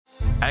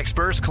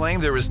Experts claim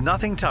there is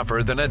nothing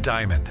tougher than a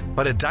diamond.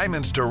 But at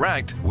Diamonds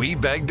Direct, we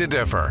beg to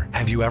differ.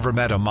 Have you ever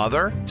met a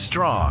mother?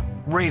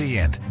 Strong,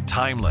 radiant,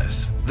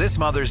 timeless. This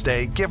Mother's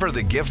Day, give her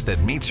the gift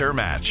that meets her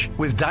match.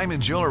 With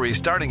diamond jewelry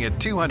starting at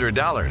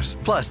 $200.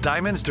 Plus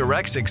Diamonds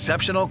Direct's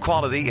exceptional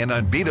quality and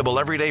unbeatable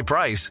everyday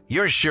price,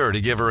 you're sure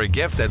to give her a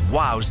gift that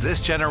wows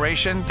this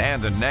generation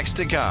and the next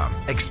to come.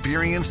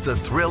 Experience the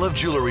thrill of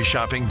jewelry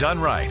shopping done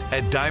right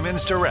at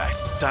Diamonds Direct.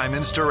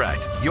 Diamonds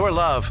Direct. Your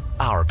love,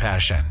 our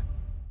passion.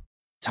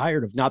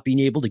 Tired of not being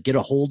able to get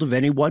a hold of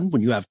anyone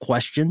when you have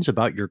questions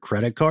about your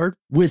credit card?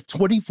 With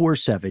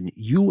 24/7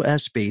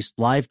 U.S.-based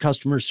live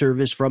customer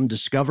service from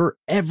Discover,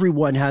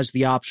 everyone has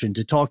the option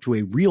to talk to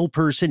a real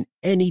person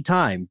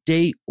anytime,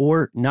 day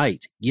or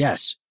night.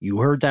 Yes, you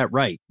heard that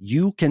right.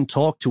 You can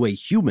talk to a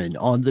human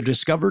on the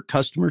Discover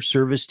customer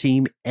service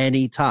team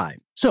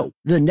anytime. So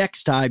the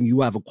next time you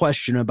have a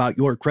question about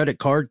your credit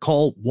card,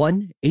 call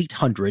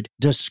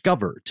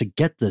 1-800-DISCOVER to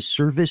get the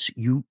service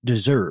you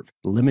deserve.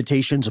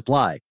 Limitations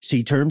apply.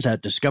 See terms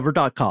at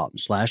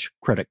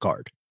discover.com/credit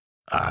card.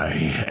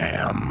 I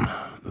am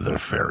the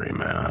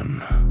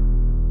ferryman.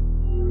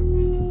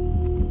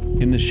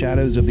 In the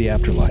shadows of the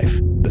afterlife,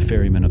 the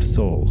Ferryman of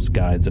Souls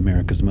guides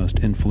America's most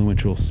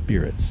influential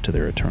spirits to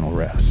their eternal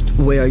rest.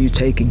 Where are you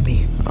taking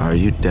me? Are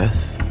you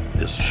death?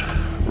 This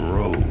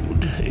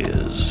road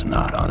is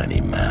not on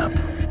any map.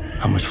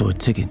 How much for a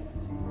ticket?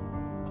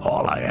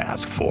 All I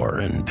ask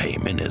for in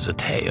payment is a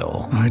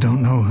tale. I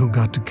don't know who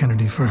got to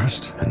Kennedy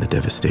first. And the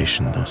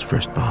devastation those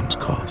first bombs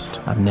caused.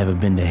 I've never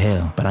been to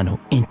hell, but I know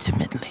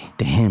intimately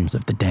the hymns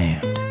of the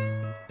damned.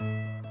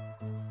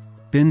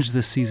 Binge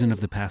this season of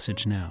The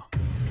Passage now.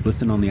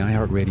 Listen on the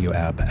iHeartRadio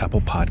app,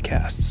 Apple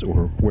Podcasts,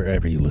 or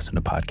wherever you listen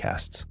to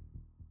podcasts.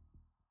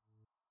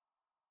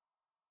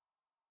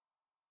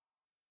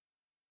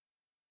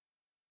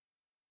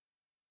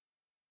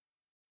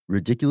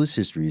 Ridiculous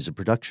History is a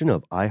production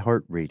of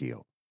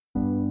iHeartRadio.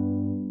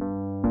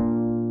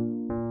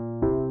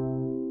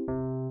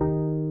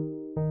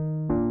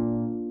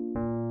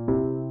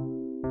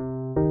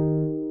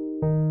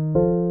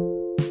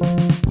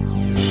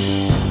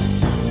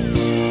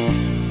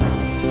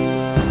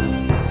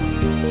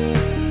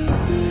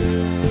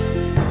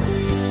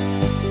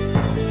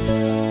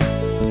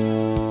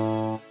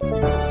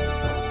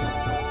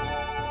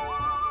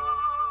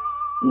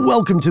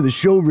 Welcome to the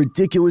show,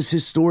 Ridiculous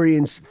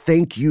Historians.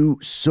 Thank you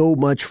so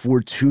much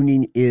for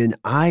tuning in.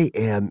 I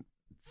am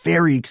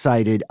very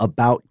excited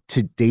about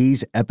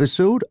today's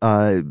episode.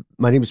 My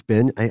name is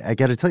Ben. I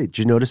got to tell you, did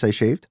you notice I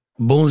shaved?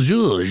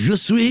 Bonjour, je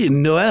suis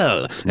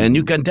Noël. And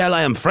you can tell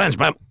I am French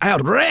by my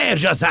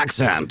outrageous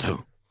accent.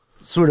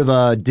 Sort of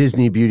a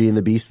Disney Beauty and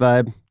the Beast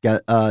vibe.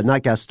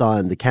 Not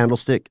Gaston, the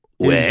Candlestick.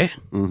 Ouais.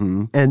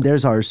 Mm-hmm. And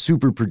there's our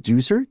super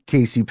producer,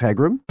 Casey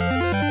Pegram.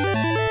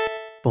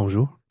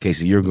 Bonjour.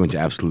 Casey, you're going to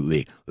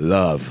absolutely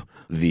love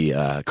the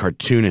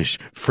cartoonish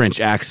French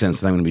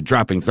accents that I'm going to be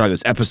dropping throughout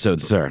this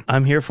episode, sir.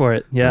 I'm here for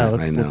it. Yeah,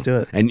 let's do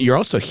it. And you're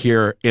also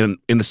here in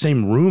the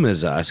same room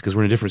as us because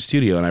we're in a different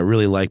studio, and I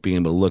really like being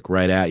able to look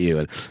right at you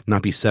and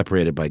not be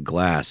separated by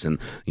glass and,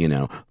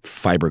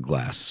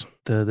 fiberglass.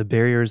 The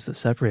barriers that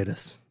separate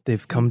us,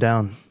 they've come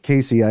down.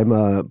 Casey,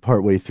 I'm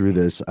partway through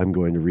this. I'm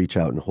going to reach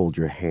out and hold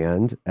your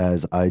hand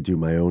as I do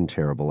my own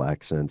terrible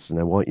accents, and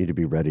I want you to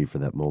be ready for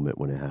that moment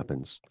when it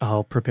happens.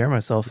 I'll prepare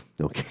myself.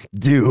 Okay,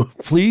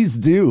 please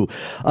do.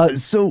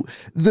 So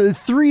the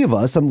three of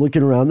us, I'm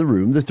looking around the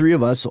room, the three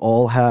of us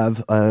all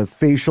have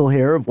facial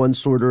hair of one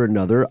sort or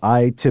another.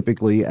 I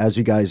typically, as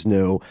you guys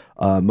know,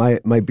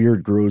 my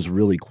beard grows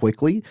really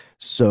quickly,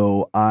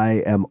 so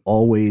I am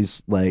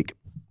always like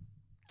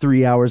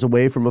 3 hours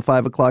away from a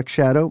 5 o'clock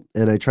shadow,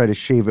 and I try to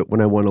shave it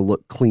when I want to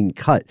look clean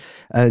cut.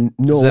 And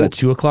Noel, is that a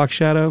 2 o'clock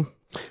shadow?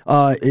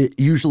 It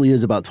usually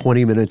is about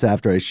 20 minutes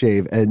after I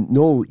shave. And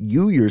Noel,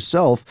 you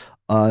yourself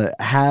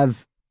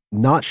have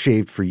not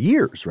shaved for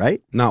years,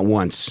 right? Not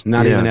once.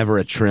 Not even ever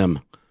a trim.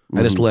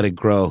 I just let it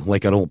grow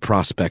like an old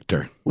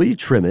prospector. Well, you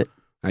trim it.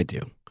 I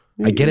do.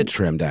 I get it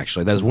trimmed,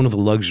 actually. That is one of the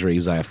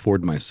luxuries I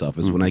afford myself,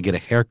 is when I get a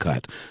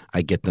haircut,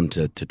 I get them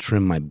to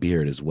trim my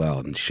beard as well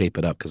and shape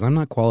it up, because I'm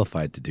not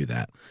qualified to do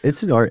that.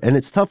 It's an art, and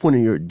it's tough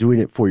when you're doing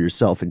it for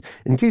yourself. And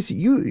in case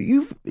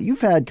you've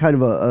had kind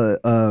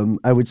of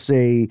I would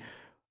say,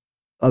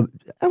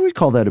 I would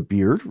call that a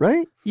beard,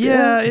 right?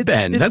 Yeah,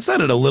 Ben, that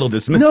sounded a little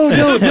dismissive. No,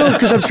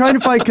 because I'm trying to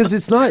find, because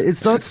it's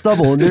not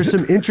stubble, and there's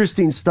some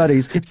interesting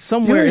studies. It's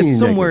somewhere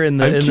in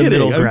the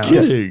middle ground. I'm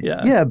kidding.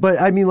 Yeah, but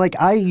I mean, like,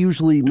 I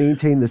usually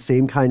maintain the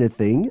same kind of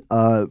thing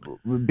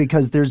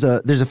because there's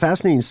a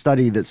fascinating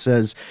study that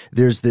says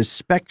there's this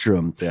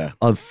spectrum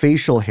of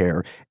facial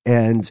hair,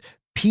 and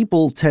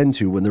people tend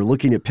to, when they're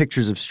looking at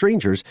pictures of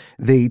strangers,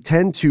 they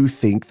tend to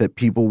think that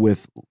people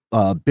with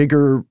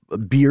bigger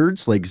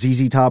beards, like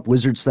ZZ Top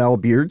wizard-style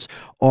beards,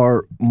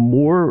 are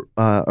more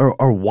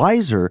are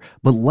wiser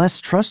but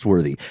less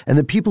trustworthy, and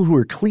the people who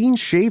are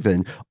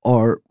clean-shaven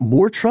are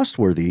more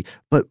trustworthy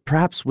but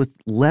perhaps with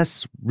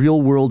less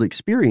real-world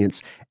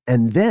experience.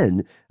 And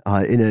then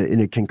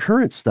in a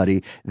concurrent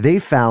study, they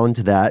found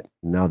that,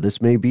 now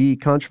this may be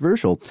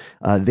controversial,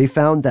 they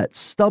found that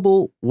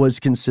stubble was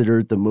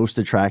considered the most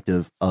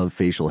attractive of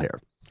facial hair.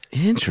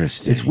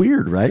 Interesting. It's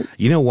weird, right?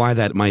 You know why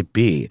that might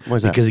be? Why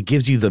is that? Because it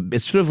gives you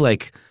it's sort of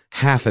like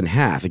half and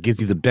half. It gives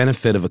you the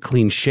benefit of a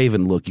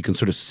clean-shaven look. You can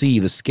sort of see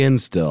the skin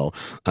still,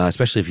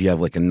 especially if you have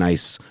like a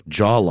nice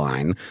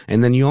jawline.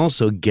 And then you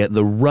also get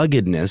the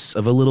ruggedness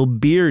of a little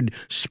beard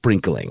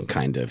sprinkling,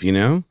 kind of, you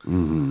know?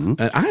 Mm-hmm.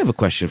 I have a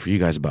question for you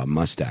guys about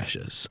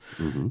mustaches.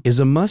 Mm-hmm. Is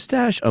a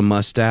mustache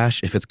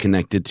if it's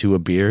connected to a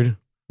beard?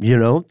 You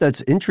know,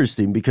 that's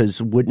interesting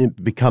because wouldn't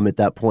it become at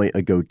that point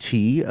a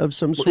goatee of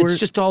some sort? It's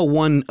just all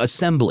one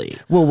assembly.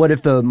 Well, what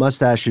if the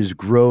mustache is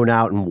grown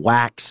out and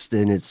waxed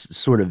and it's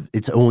sort of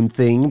its own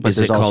thing, but is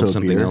there's it also called a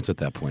something beard? else at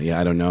that point?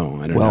 Yeah, I don't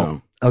know.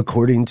 Well,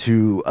 according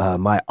to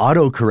my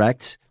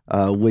autocorrect,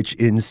 which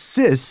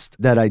insists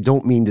that I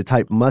don't mean to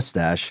type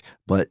mustache,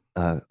 but,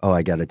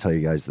 I got to tell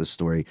you guys this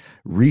story.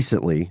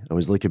 Recently, I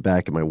was looking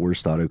back at my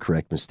worst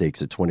autocorrect mistakes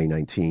of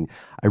 2019.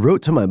 I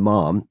wrote to my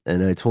mom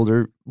and I told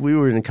her, we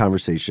were in a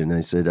conversation.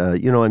 I said,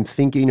 I'm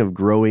thinking of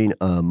growing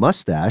a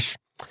mustache.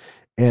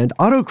 And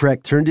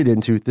autocorrect turned it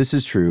into, this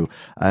is true,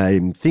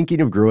 I'm thinking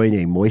of growing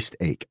a moist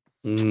ache.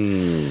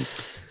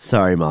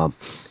 Sorry, Mom.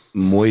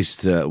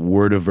 Moist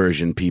word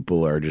aversion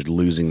people are just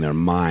losing their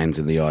minds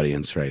in the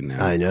audience right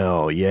now. I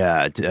know,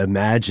 yeah.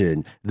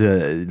 Imagine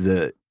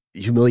the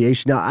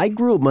humiliation. Now, I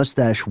grew a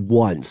mustache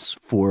once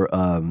for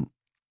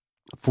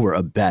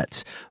a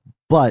bet,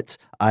 but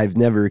I've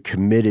never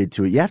committed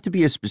to it. You have to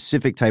be a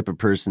specific type of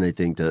person, I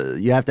think.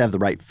 You have to have the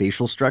right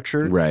facial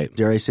structure. Right.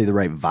 Dare I say the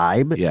right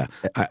vibe? Yeah.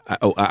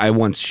 I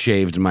once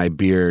shaved my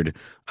beard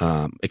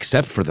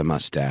except for the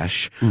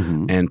mustache,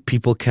 and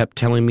people kept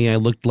telling me I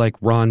looked like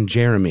Ron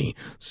Jeremy,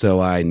 so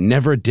I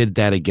never did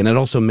that again. It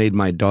also made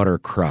my daughter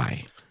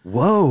cry.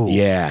 Whoa.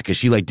 Yeah, because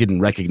she didn't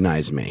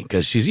recognize me.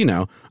 Because she's,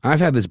 I've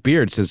had this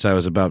beard since I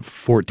was about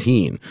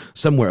 14,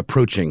 somewhere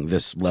approaching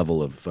this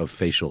level of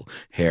facial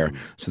hair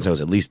since I was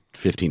at least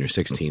 15 or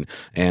 16.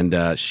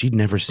 And she'd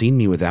never seen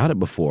me without it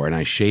before. And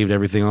I shaved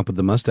everything off with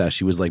the mustache.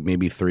 She was like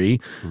maybe 3,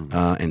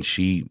 and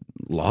she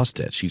lost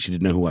it. She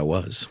didn't know who I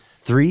was.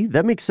 3?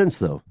 That makes sense,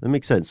 though. That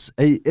makes sense.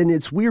 And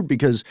it's weird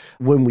because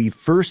when we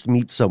first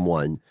meet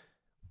someone,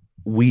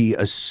 we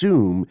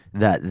assume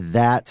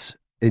that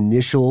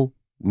initial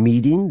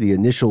meeting, the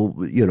initial,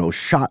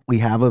 shot we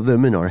have of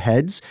them in our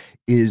heads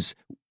is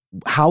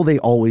how they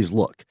always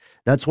look.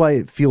 That's why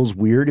it feels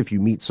weird if you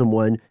meet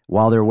someone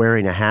while they're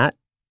wearing a hat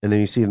and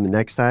then you see them the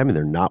next time and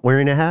they're not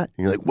wearing a hat.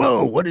 And you're like,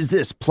 whoa, what is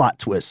this plot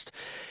twist?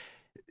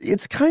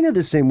 It's kind of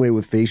the same way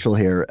with facial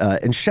hair.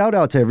 And shout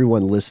out to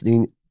everyone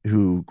listening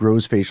who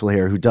grows facial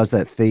hair, who does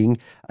that thing.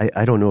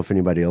 I don't know if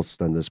anybody else has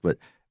done this, but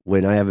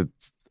when I have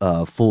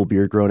a full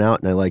beard grown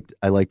out and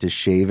I like to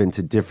shave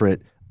into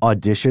different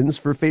auditions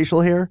for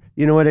facial hair.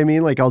 You know what I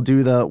mean? Like I'll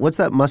do what's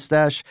that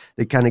mustache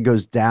that kind of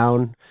goes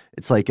down?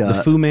 It's like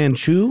the Fu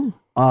Manchu?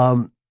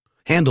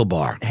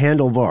 Handlebar.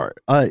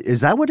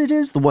 Is that what it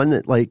is? The one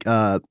that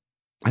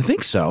I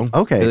think so.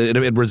 Okay.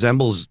 It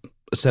resembles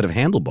a set of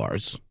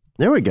handlebars.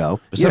 There we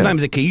go. But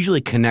sometimes it usually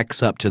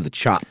connects up to the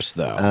chops,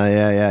 though.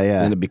 Yeah.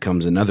 Then it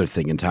becomes another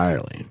thing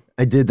entirely.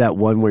 I did that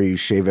one where you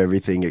shave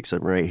everything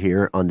except right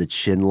here on the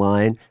chin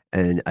line,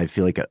 and I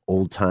feel like an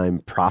old-time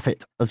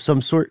prophet of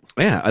some sort.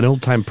 Yeah, an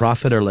old-time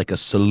prophet or like a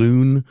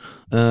saloon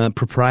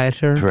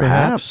proprietor,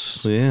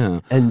 perhaps. Yeah.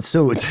 And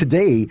so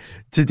today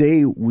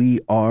we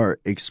are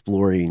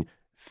exploring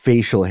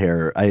facial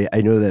hair.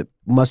 I know that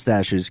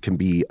mustaches can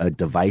be a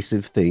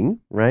divisive thing,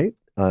 right?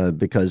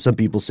 Because some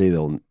people say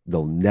they'll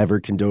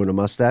never condone a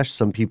mustache.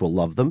 Some people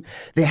love them.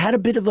 They had a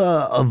bit of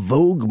a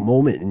vogue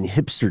moment in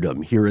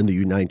hipsterdom here in the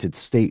United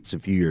States a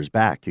few years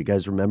back. You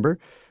guys remember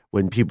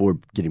when people were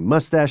getting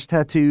mustache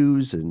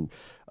tattoos and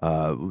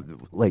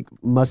like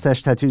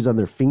mustache tattoos on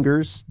their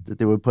fingers that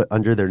they would put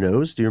under their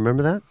nose? Do you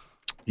remember that?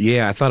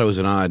 Yeah, I thought it was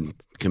an odd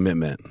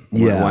commitment.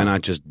 Yeah. Why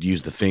not just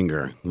use the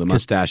finger? The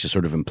mustache is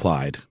sort of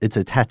implied. It's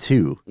a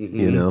tattoo,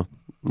 you know?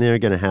 They're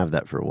going to have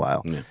that for a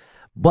while. Yeah.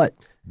 But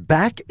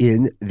back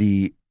in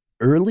the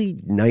early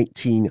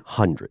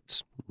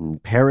 1900s, in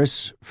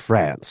Paris,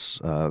 France,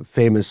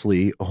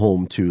 famously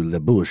home to La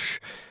Bouche,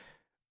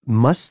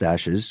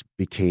 mustaches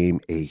became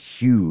a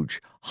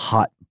huge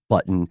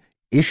hot-button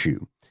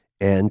issue.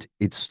 And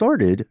it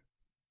started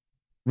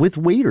with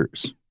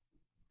waiters.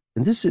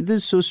 And this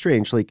is so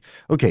strange. Like,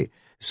 okay,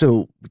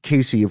 so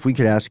Casey, if we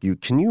could ask you,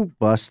 can you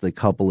bust a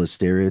couple of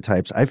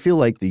stereotypes? I feel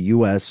like the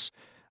U.S.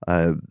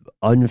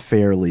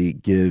 Unfairly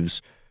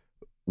gives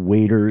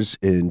waiters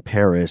in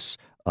Paris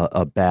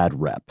a bad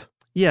rep.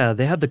 Yeah,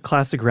 they had the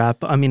classic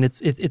rap. I mean,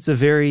 it's a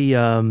very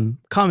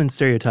common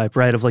stereotype,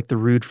 right, of like the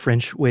rude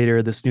French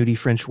waiter, the snooty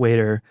French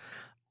waiter.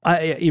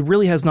 It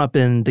really has not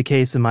been the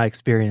case in my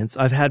experience.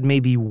 I've had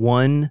maybe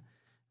one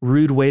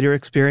rude waiter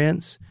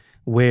experience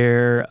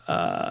where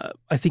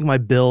I think my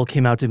bill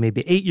came out to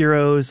maybe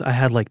 €8. I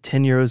had like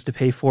 10 euros to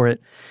pay for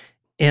it,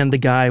 and the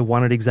guy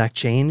wanted exact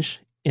change,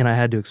 and I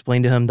had to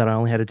explain to him that I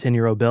only had a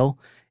 €10 bill,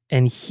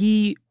 and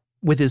he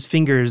with his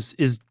fingers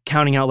is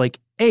counting out like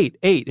 8,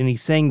 8, and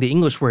he's saying the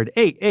English word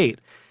 8,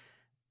 8.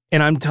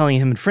 And I'm telling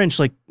him in French,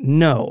 like,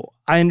 no,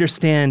 I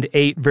understand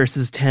 8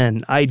 versus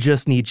 10. I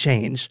just need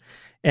change.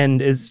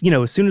 And as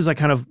soon as I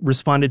kind of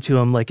responded to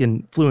him like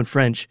in fluent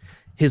French,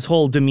 his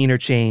whole demeanor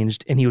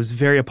changed and he was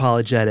very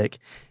apologetic.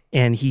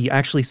 And he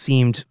actually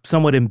seemed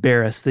somewhat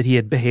embarrassed that he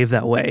had behaved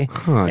that way.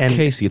 And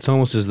Casey, it's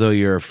almost as though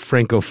your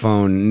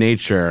francophone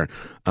nature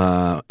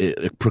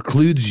it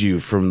precludes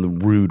you from the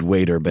rude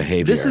waiter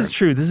behavior. This is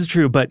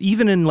true. But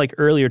even in like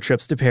earlier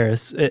trips to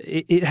Paris,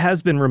 it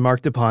has been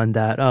remarked upon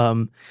that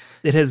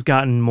it has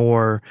gotten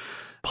more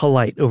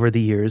polite over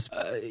the years.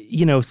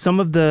 Some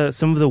of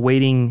the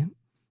waiting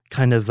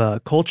kind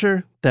of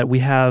culture that we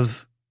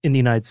have in the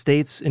United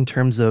States in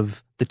terms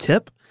of the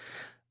tip.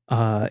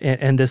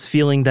 And this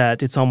feeling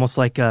that it's almost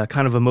like a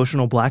kind of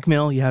emotional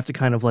blackmail. You have to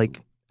kind of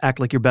like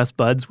act like your best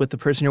buds with the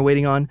person you're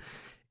waiting on.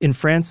 In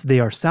France, they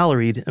are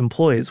salaried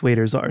employees,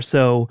 waiters are.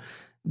 So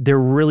they're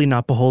really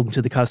not beholden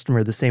to the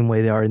customer the same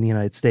way they are in the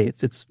United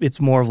States. It's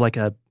more of like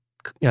a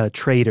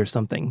trade or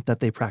something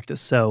that they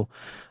practice. So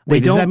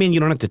does that mean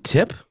you don't have to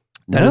tip?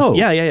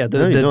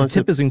 The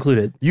tip is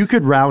included. You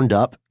could round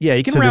up. Yeah,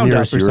 you can round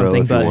up or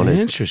something, but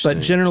interesting.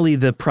 But generally,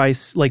 the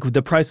price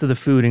of the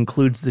food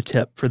includes the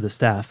tip for the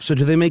staff. So,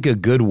 do they make a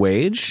good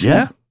wage?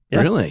 Yeah.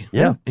 Really?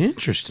 Yeah.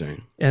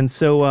 Interesting. And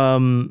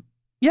so,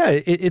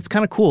 it's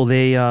kind of cool.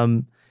 They,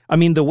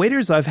 the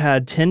waiters I've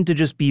had tend to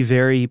just be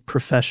very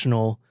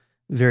professional,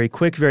 very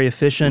quick, very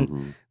efficient.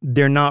 Mm-hmm.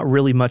 They're not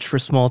really much for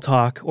small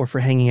talk or for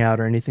hanging out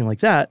or anything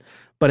like that.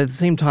 But at the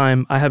same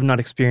time, I have not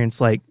experienced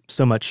like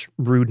so much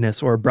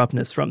rudeness or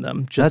abruptness from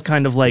them. Just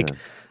kind of like,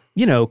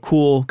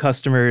 cool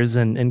customers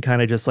and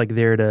kind of just like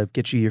there to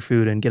get you your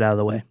food and get out of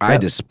the way. I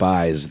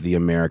despise the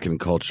American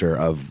culture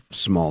of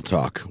small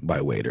talk by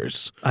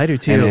waiters. I do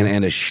too.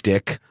 And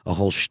a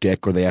whole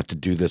shtick where they have to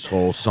do this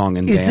whole song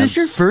and dance. Is this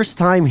your first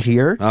time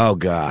here? Oh,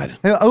 God.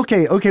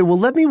 Okay. Well,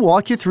 let me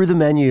walk you through the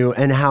menu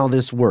and how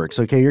this works.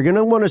 Okay, you're going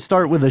to want to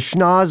start with a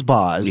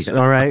schnozzbaz. Yeah.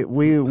 All right.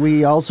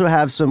 We also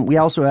have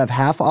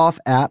half off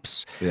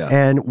apps,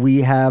 and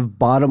we have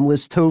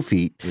bottomless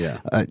toffee. Yeah.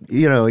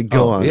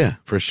 Go on. Yeah,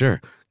 for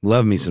sure.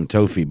 Love me some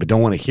toffee, but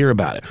don't want to hear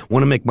about it.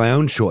 Want to make my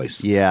own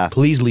choice. Yeah.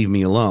 Please leave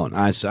me alone.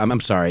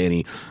 I'm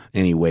sorry,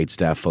 any wait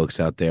staff folks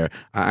out there.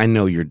 I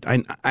know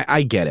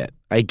I get it.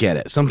 I get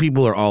it. Some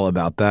people are all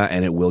about that,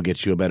 and it will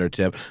get you a better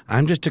tip.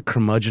 I'm just a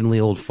curmudgeonly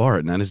old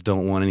fart, and I just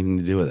don't want anything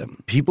to do with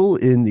it. People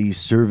in the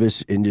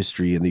service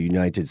industry in the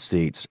United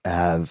States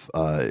have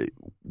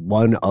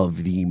one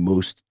of the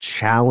most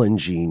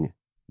challenging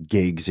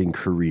gigs and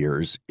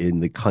careers in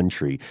the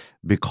country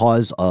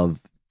because of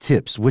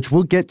tips, which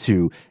we'll get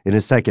to in a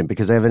second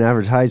because I have an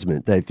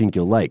advertisement that I think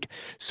you'll like.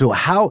 So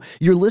how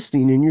you're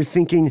listening and you're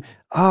thinking,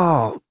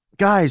 oh,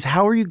 guys,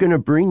 how are you going to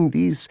bring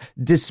these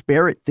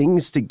disparate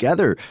things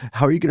together?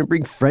 How are you going to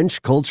bring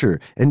French culture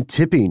and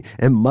tipping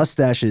and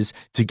mustaches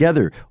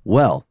together?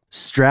 Well,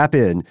 strap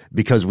in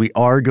because we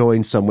are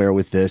going somewhere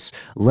with this.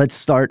 Let's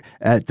start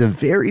at the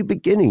very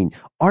beginning.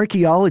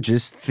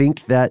 Archaeologists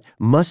think that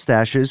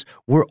mustaches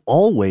were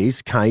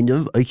always kind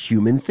of a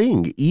human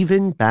thing,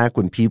 even back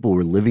when people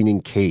were living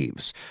in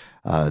caves.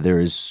 There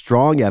is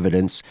strong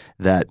evidence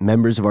that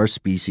members of our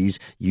species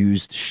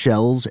used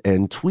shells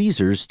and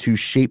tweezers to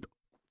shape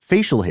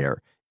facial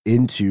hair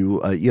into,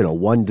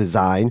 one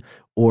design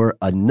or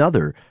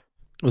another.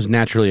 Those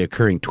naturally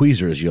occurring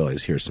tweezers you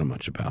always hear so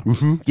much about.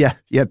 Mm-hmm. Yeah,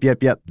 yep.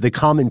 The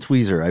common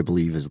tweezer, I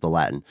believe, is the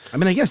Latin. I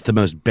mean, I guess the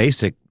most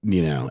basic,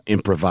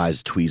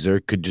 improvised tweezer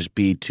could just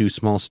be two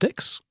small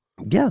sticks.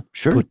 Yeah,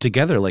 sure. Put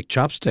together like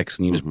chopsticks,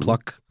 and you just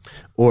pluck.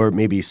 Or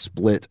maybe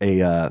split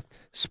a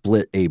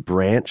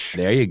branch.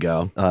 There you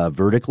go.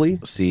 Vertically.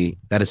 See,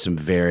 that is some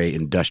very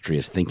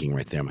industrious thinking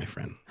right there, my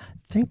friend.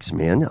 Thanks,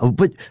 man. Oh,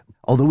 but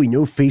although we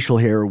know facial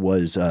hair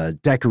was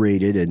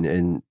decorated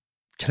and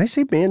can I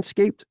say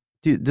manscaped?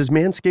 Does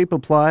Manscaped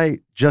apply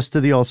just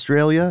to the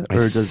Australia?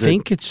 Or I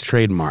think it's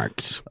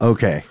trademarked.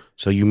 Okay.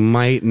 So you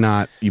might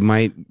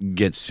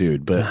get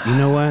sued, but you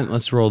know what?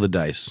 Let's roll the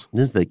dice.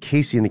 This is the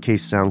Casey and the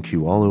Case sound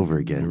cue all over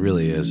again. It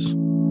really is.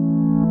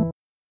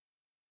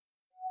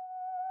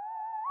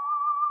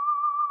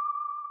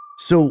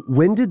 So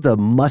when did the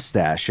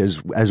mustache,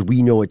 as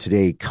we know it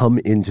today, come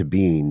into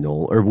being,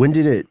 Noel? Or when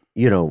did it,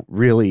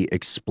 really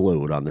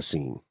explode on the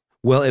scene?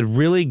 Well, it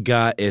really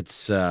got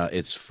its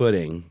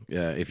footing,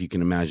 if you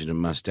can imagine a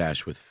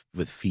mustache with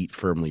feet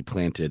firmly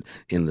planted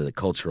in the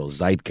cultural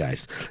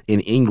zeitgeist, in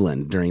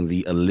England during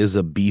the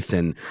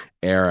Elizabethan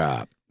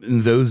era.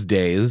 In those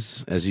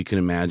days, as you can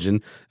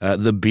imagine,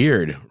 the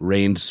beard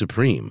reigned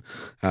supreme.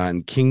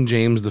 And King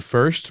James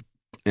I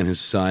and his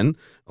son,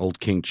 old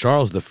King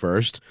Charles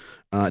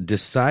I,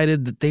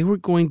 decided that they were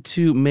going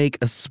to make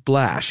a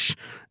splash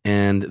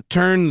and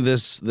turn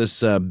this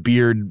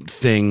beard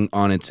thing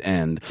on its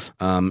end,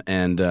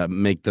 and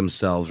make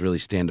themselves really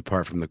stand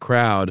apart from the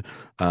crowd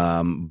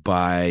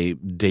by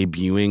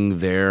debuting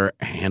their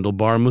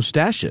handlebar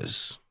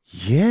mustaches.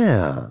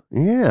 Yeah.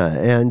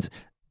 And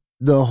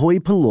the hoi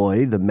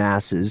polloi, the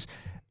masses,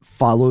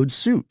 followed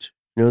suit.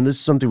 And this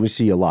is something we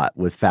see a lot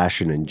with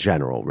fashion in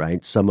general,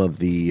 right? Some of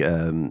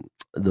the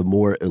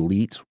more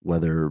elite,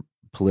 whether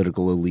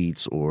political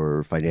elites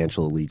or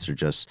financial elites or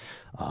just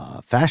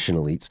fashion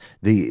elites,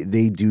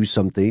 they do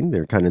something.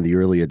 They're kind of the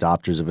early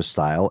adopters of a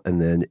style,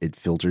 and then it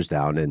filters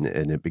down and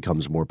it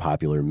becomes more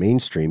popular and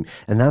mainstream.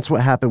 And that's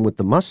what happened with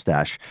the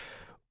mustache.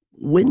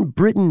 When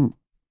Britain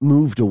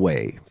moved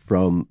away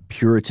from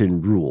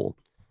Puritan rule,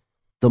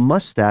 the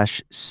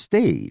mustache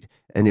stayed,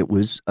 and it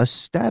was a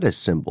status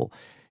symbol.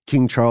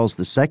 King Charles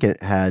II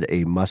had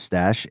a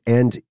mustache,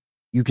 and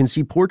you can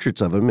see portraits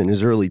of him in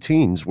his early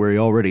teens where he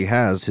already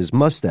has his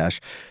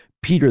mustache.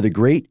 Peter the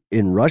Great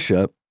in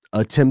Russia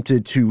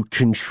attempted to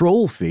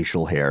control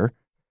facial hair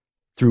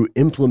through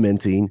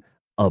implementing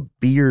a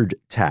beard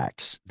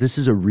tax. This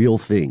is a real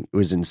thing. It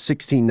was in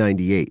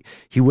 1698.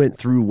 He went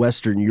through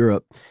Western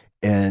Europe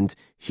and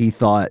he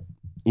thought,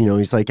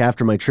 he's like,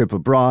 after my trip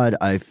abroad,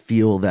 I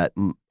feel that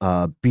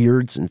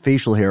beards and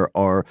facial hair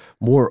are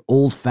more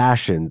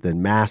old-fashioned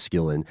than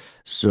masculine.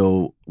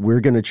 So we're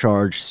going to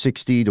charge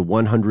 60 to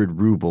 100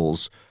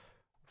 rubles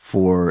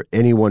for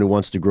anyone who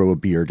wants to grow a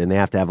beard, and they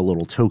have to have a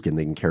little token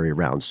they can carry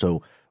around.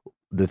 So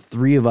the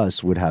three of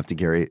us would have to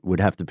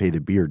pay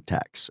the beard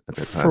tax at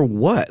that time. For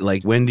what?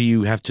 Like, when do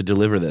you have to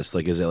deliver this?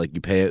 Like, is it like you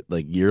pay it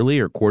like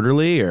yearly or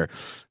quarterly, or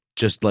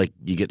just like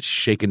you get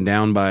shaken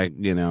down by,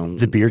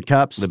 the beard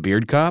cops? The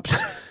beard cops?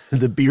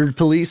 The beard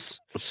police?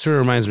 It sort of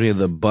reminds me of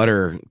the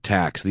butter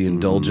tax, the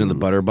indulgent, the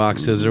butter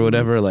boxes or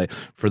whatever. Like,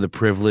 for the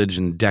privilege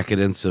and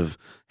decadence of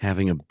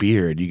having a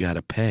beard, you got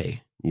to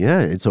pay.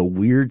 Yeah, it's a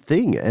weird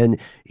thing. And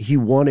he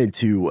wanted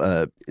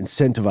to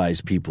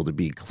incentivize people to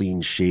be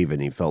clean shaven.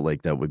 He felt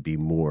like that would be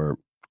more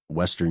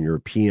Western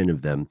European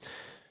of them.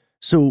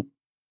 So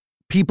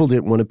people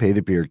didn't want to pay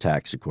the beard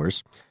tax, of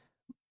course.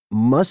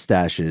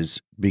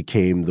 Mustaches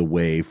became the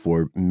way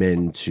for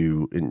men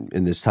to,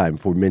 in this time,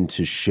 for men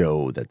to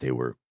show that they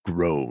were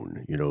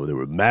grown. They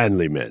were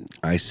manly men.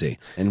 I see.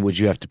 And would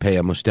you have to pay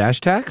a mustache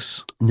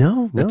tax?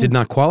 No. That did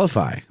not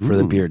qualify for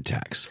the beard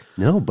tax.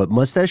 No, but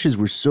mustaches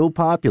were so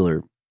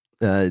popular.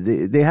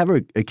 They have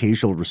an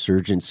occasional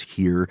resurgence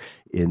here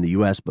in the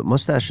U.S., but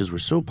mustaches were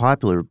so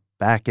popular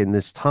back in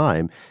this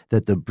time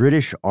that the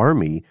British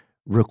Army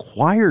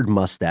required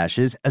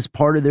mustaches as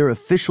part of their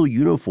official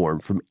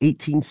uniform from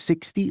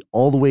 1860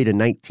 all the way to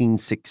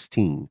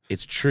 1916.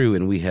 It's true,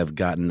 and we have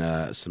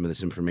gotten some of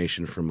this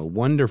information from a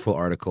wonderful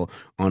article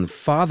on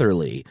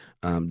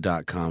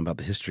fatherly.com about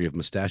the history of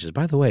mustaches.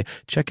 By the way,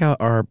 check out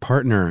our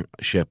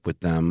partnership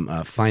with them,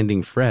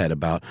 Finding Fred,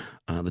 about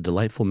the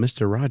delightful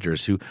Mr.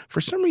 Rogers, who for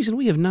some reason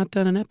we have not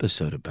done an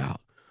episode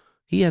about.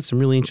 He had some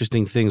really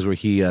interesting things where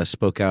he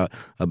spoke out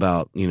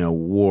about,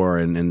 war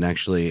and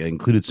actually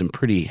included some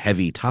pretty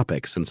heavy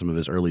topics in some of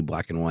his early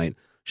black and white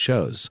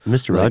shows.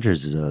 Mr.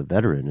 Rogers is a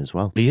veteran as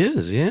well. He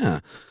is,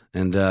 yeah.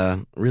 And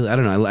really, I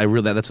don't know.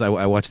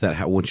 I watched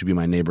that Won't You Be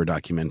My Neighbor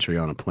documentary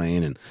on a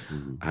plane, and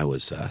I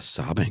was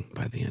sobbing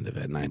by the end of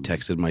it. And I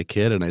texted my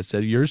kid and I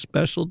said, "You're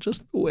special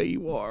just the way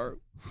you are."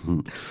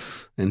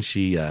 And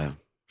she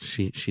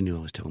knew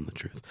I was telling the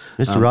truth.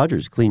 Mr.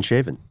 Rogers, clean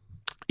shaven.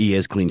 He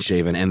is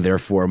clean-shaven and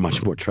therefore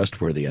much more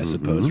trustworthy, I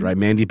suppose, right?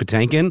 Mandy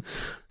Patinkin,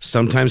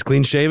 sometimes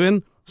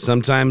clean-shaven,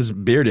 sometimes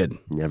bearded.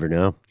 Never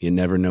know. You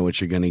never know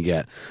what you're going to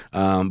get.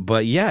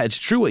 But yeah, it's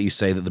true what you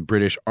say that the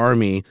British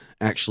Army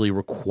actually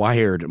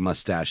required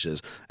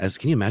mustaches.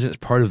 Can you imagine? It's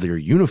part of their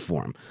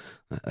uniform.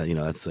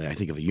 That's I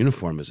think of a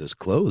uniform as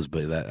clothes,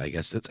 but that I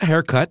guess it's a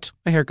haircut,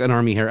 an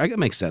army hair. That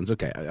makes sense.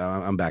 Okay,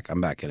 I'm back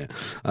in it.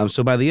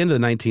 So by the end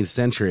of the 19th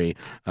century,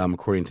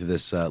 according to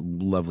this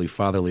lovely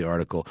Fatherly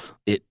article,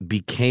 it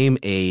became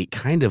a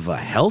kind of a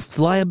health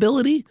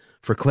liability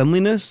for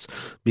cleanliness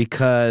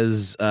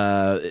because,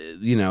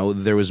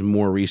 there was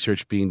more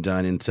research being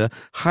done into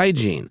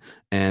hygiene.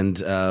 And,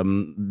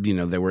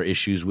 there were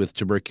issues with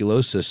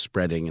tuberculosis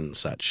spreading and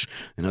such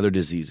and other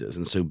diseases.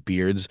 And so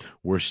beards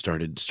were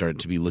started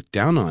to be looked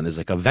down on as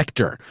like a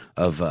vector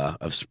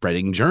of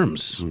spreading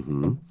germs.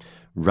 Mm-hmm.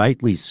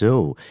 Rightly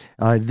so.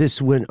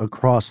 This went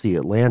across the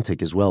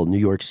Atlantic as well. New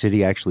York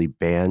City actually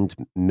banned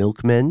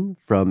milkmen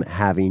from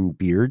having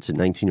beards in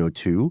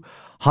 1902.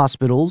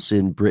 Hospitals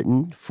in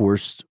Britain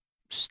forced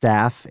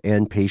staff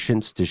and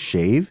patients to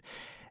shave.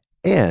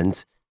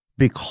 And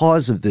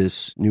because of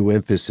this new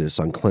emphasis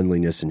on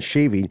cleanliness and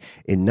shaving,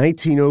 in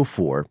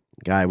 1904, a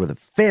guy with a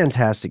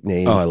fantastic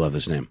name. Oh, I love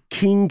this name.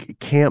 King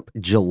Camp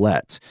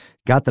Gillette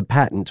got the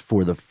patent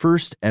for the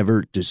first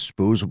ever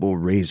disposable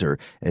razor,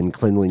 and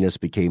cleanliness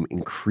became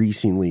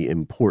increasingly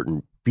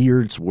important.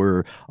 Beards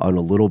were on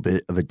a little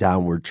bit of a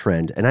downward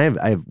trend. And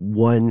I have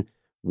one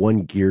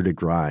gear to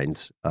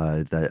grind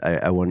that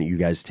I want you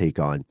guys to take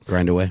on.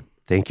 Grind away.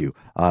 Thank you.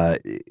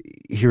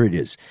 Here it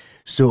is.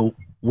 So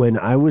when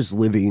I was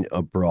living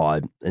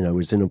abroad and I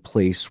was in a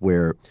place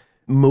where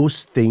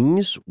most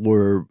things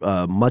were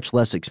much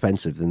less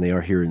expensive than they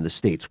are here in the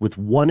States, with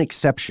one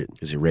exception.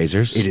 Is it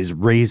razors? It is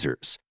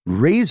razors.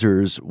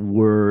 Razors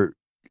were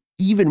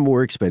even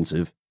more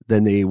expensive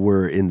than they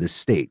were in the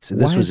States.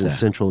 And this Why was is in that?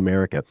 Central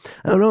America.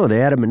 I don't know. They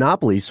had a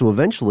monopoly. So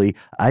eventually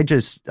I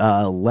just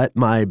let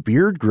my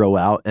beard grow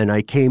out, and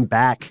I came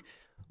back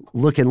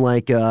looking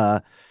like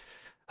that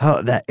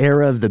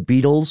era of the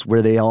Beatles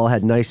where they all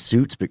had nice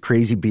suits but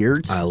crazy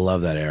beards. I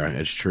love that era.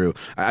 It's true.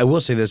 I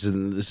will say this,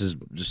 and this is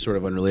just sort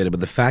of unrelated,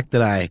 but the fact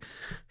that I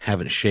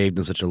haven't shaved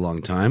in such a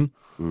long time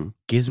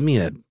gives me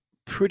a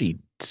pretty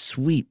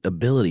sweet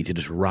ability to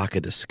just rock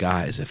a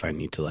disguise if I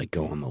need to like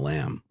go on the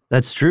lam.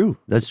 That's true.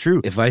 That's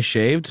true. If I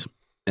shaved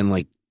and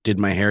like did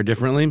my hair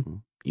differently,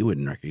 you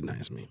wouldn't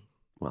recognize me.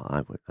 Well,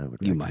 I would.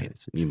 You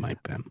recognize it. You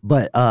might, Ben.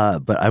 But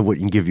I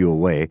wouldn't give you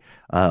away.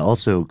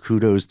 Also,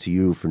 kudos to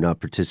you for not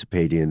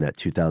participating in that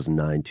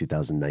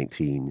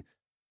 2009-2019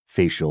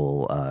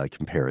 facial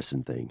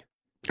comparison thing.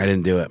 I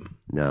didn't do it.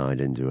 No, I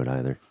didn't do it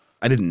either.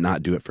 I did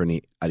not do it for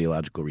any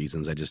ideological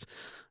reasons. I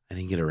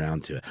didn't get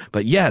around to it.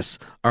 But yes,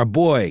 our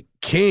boy,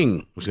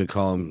 King, I was going to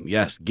call him,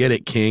 yes, get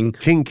it, King.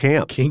 King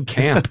Camp. King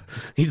Camp.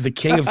 He's the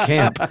king of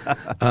camp.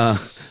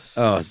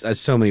 There's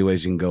so many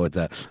ways you can go with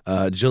that.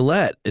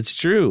 Gillette, it's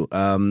true.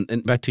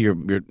 And back to your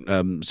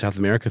South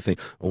America thing,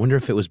 I wonder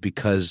if it was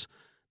because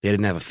they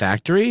didn't have a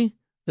factory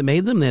that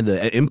made them? They had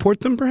to import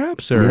them,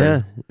 perhaps? Or?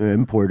 Yeah,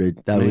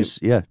 imported.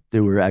 They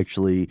were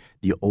actually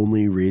the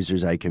only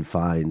razors I could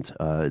find.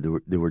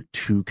 There were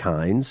two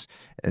kinds,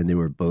 and they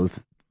were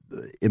both,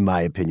 in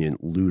my opinion,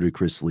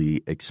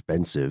 ludicrously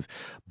expensive.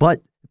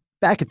 But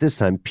back at this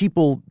time,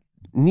 people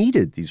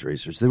needed these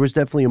razors. There was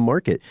definitely a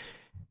market.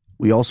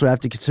 We also have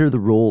to consider the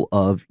role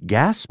of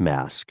gas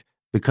mask,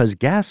 because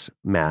gas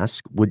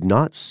mask would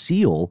not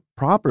seal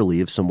properly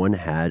if someone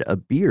had a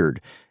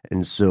beard.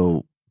 And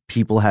so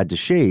people had to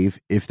shave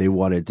if they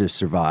wanted to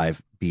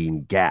survive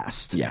being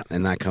gassed. Yeah,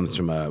 and that comes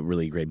from a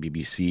really great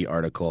BBC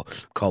article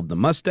called The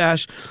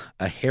Mustache,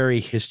 A Hairy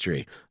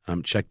History.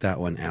 Check that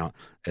one out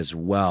as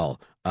well.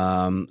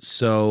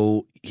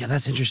 So, yeah,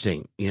 that's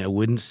interesting. It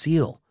wouldn't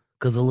seal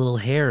because the little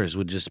hairs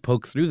would just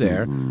poke through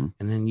there, and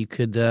then you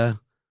could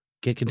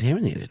get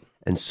contaminated.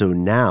 And so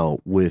now,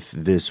 with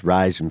this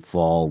rise and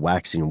fall,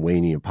 waxing and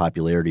waning in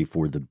popularity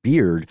for the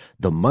beard,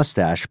 the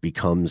mustache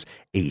becomes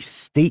a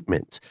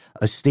statement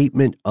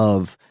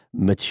of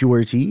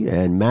maturity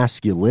and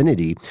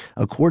masculinity,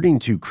 according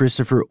to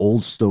Christopher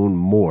Oldstone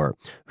Moore,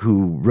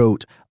 who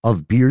wrote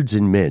Of Beards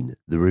and Men,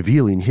 The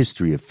Revealing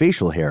History of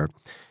Facial Hair.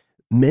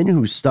 Men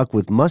who stuck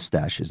with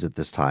mustaches at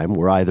this time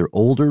were either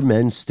older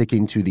men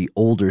sticking to the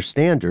older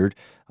standard,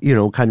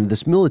 kind of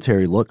this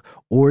military look,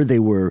 or they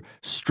were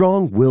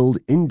strong-willed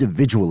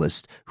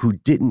individualists who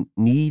didn't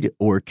need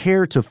or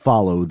care to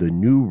follow the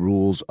new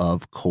rules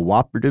of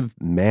cooperative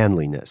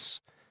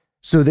manliness.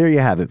 So there you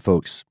have it,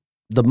 folks.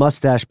 The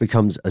mustache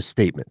becomes a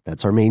statement.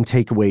 That's our main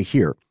takeaway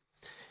here.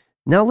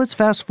 Now let's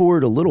fast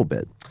forward a little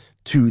bit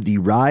to the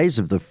rise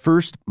of the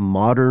first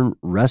modern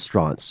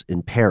restaurants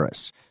in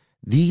Paris.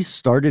 These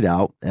started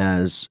out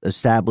as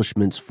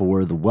establishments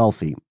for the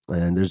wealthy,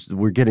 and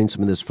we're getting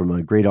some of this from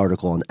a great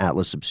article on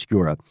Atlas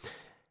Obscura.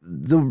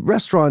 The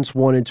restaurants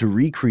wanted to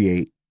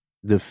recreate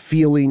the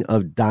feeling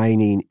of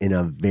dining in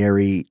a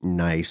very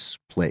nice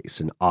place,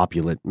 an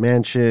opulent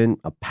mansion,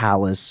 a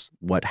palace,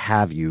 what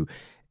have you.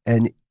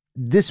 And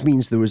this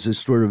means there was this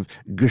sort of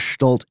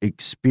gestalt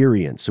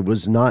experience. It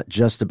was not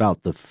just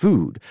about the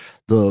food.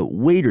 The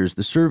waiters,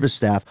 the service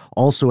staff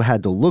also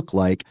had to look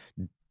like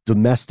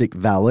domestic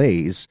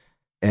valets.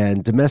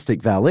 And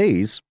domestic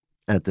valets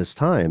at this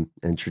time,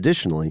 and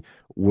traditionally,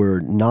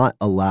 were not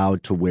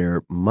allowed to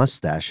wear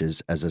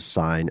mustaches as a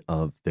sign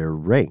of their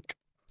rank.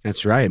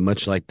 That's right,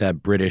 much like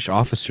that British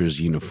officer's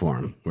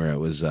uniform, where it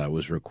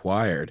was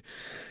required.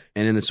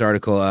 And in this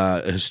article,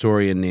 a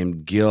historian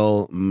named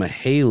Gil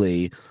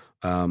Mahaley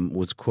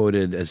was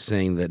quoted as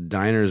saying that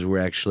diners were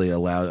actually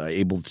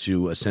able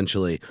to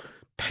essentially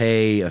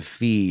pay a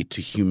fee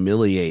to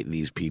humiliate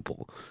these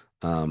people.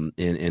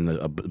 In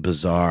a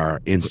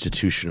bizarre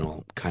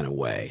institutional kind of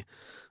way,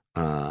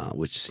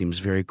 which seems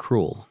very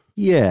cruel.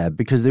 Yeah,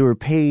 because they were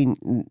paying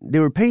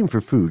for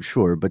food,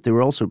 sure, but they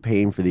were also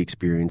paying for the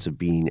experience of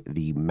being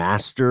the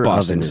master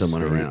Bossing of an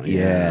someone estate. around.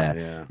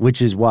 Yeah.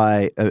 Which is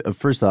why,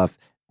 first off,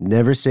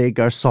 never say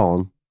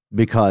garçon,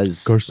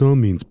 because Garçon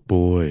means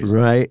boy.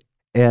 Right.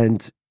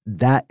 And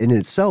that in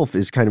itself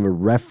is kind of a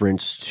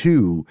reference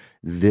to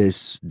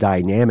this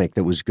dynamic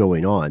that was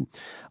going on.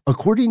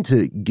 According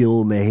to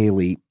Gil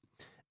Mahaley,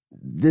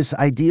 this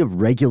idea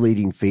of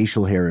regulating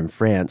facial hair in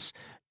France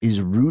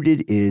is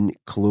rooted in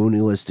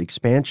colonialist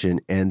expansion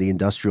and the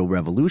Industrial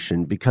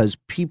Revolution, because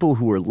people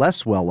who were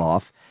less well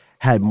off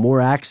had more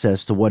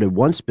access to what had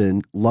once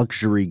been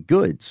luxury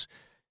goods.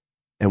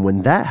 And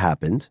when that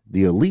happened,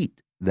 the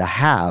elite, the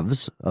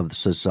haves of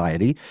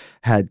society,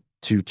 had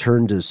to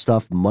turn to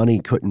stuff money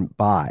couldn't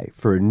buy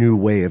for a new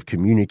way of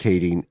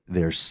communicating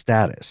their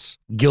status.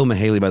 Gil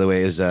Mahaley, by the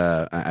way, is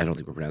I don't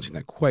think we're pronouncing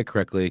that quite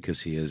correctly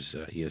because he is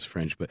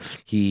French, but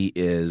he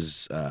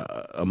is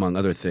among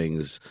other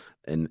things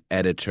an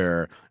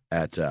editor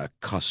at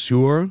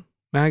Cassure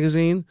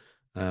magazine,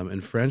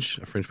 in French,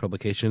 a French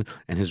publication,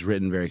 and has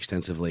written very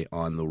extensively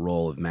on the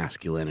role of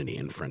masculinity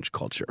in French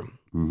culture.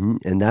 Mm-hmm.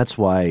 And that's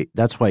why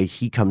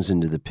he comes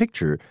into the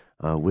picture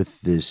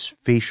with this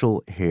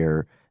facial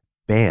hair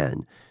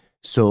ban.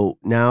 So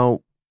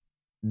now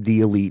the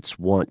elites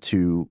want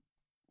to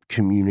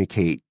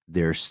communicate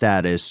their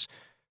status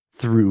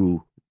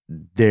through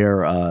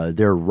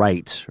their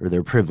right or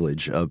their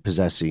privilege of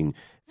possessing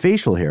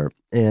facial hair.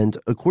 And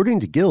according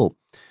to Gill,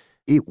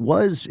 it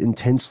was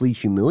intensely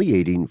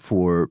humiliating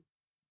for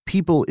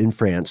people in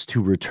France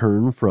to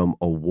return from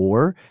a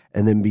war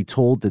and then be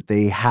told that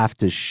they have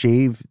to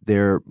shave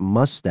their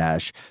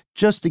mustache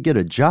just to get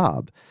a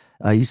job.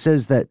 He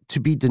says that to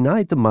be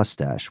denied the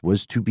mustache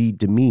was to be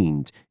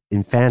demeaned,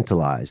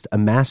 infantilized,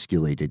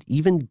 emasculated,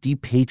 even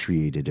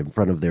depatriated in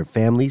front of their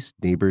families,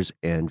 neighbors,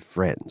 and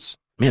friends.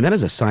 Man, that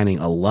is assigning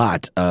a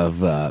lot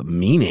of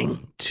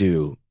meaning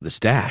to the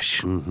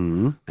stash.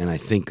 Mm-hmm. And I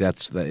think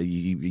that's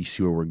you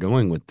see where we're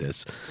going with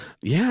this.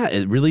 Yeah,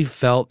 it really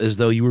felt as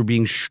though you were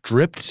being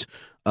stripped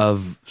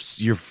of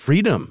your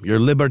freedom, your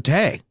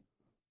liberté.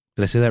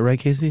 Did I say that right,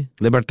 Casey?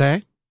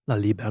 Liberté? La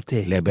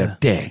liberté.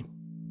 Liberté. Yeah.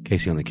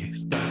 Casey on the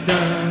case.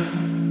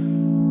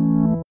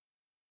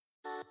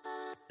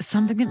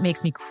 Something that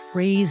makes me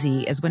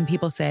crazy is when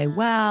people say,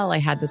 well, I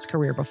had this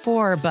career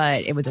before,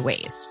 but it was a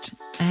waste.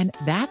 And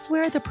that's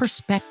where the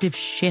perspective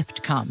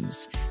shift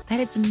comes, that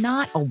it's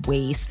not a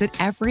waste, that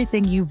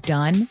everything you've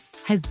done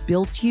has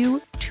built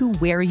you to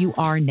where you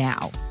are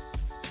now.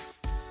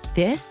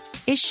 This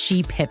is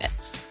She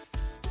Pivots,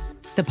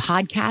 the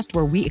podcast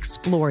where we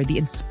explore the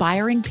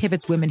inspiring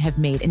pivots women have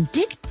made and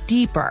dig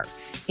deeper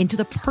into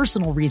the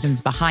personal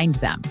reasons behind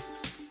them.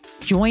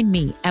 Join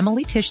me,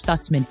 Emily Tish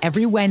Sussman,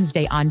 every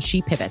Wednesday on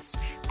She Pivots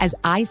as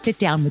I sit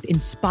down with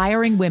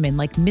inspiring women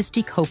like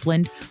Misty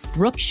Copeland,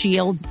 Brooke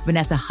Shields,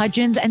 Vanessa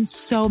Hudgens, and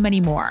so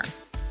many more.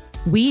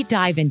 We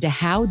dive into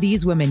how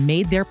these women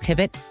made their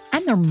pivot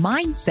and their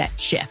mindset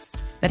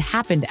shifts that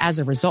happened as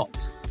a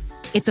result.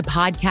 It's a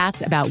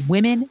podcast about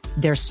women,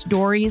 their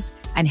stories,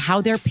 and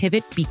how their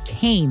pivot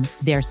became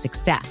their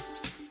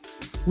success.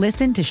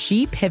 Listen to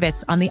She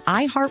Pivots on the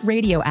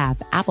iHeartRadio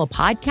app, Apple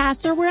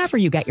Podcasts, or wherever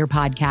you get your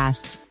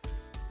podcasts.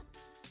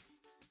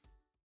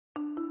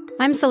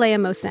 I'm Saleha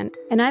Mohsen,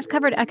 and I've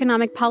covered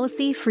economic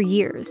policy for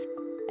years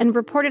and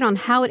reported on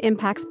how it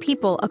impacts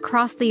people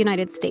across the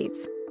United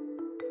States.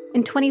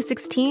 In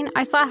 2016,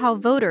 I saw how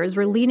voters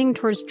were leaning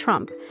towards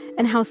Trump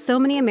and how so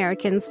many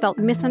Americans felt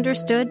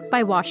misunderstood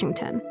by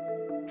Washington.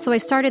 So I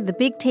started the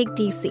Big Take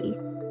DC.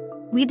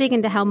 We dig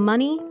into how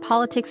money,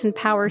 politics, and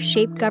power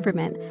shape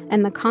government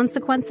and the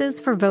consequences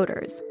for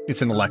voters.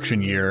 It's an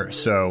election year,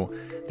 so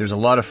there's a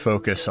lot of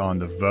focus on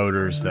the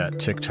voters that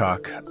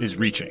TikTok is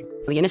reaching.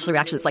 The initial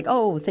reaction is like,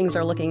 oh, things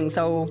are looking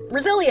so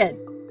resilient.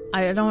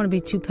 I don't want to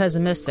be too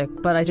pessimistic,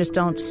 but I just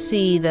don't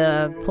see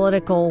the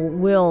political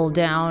will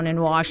down in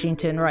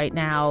Washington right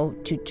now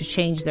to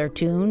change their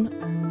tune.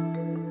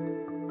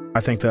 I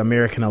think the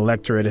American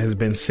electorate has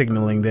been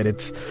signaling that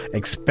it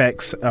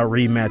expects a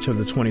rematch of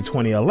the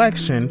 2020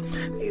 election.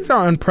 These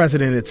are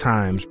unprecedented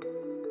times.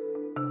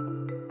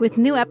 With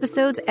new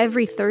episodes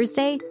every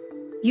Thursday,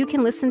 you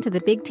can listen to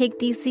the Big Take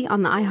DC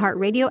on the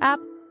iHeartRadio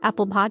app,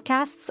 Apple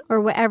Podcasts,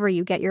 or wherever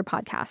you get your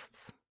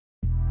podcasts.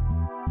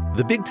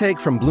 The Big Take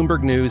from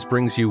Bloomberg News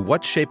brings you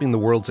what's shaping the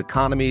world's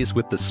economies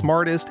with the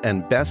smartest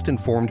and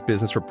best-informed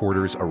business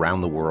reporters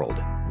around the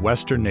world.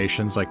 Western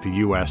nations like the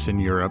U.S.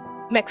 and Europe.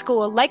 Mexico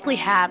will likely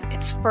have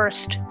its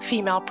first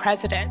female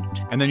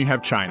president. And then you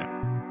have China.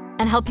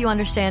 And help you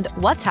understand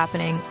what's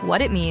happening,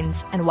 what it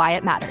means, and why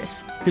it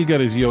matters. He'll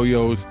get his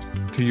yo-yos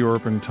to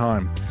Europe in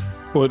time.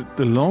 But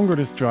the longer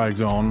this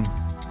drags on,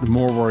 the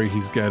more worried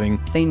he's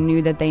getting. They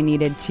knew that they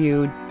needed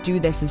to do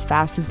this as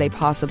fast as they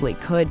possibly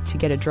could to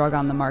get a drug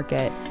on the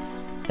market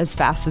as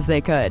fast as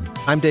they could.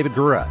 I'm David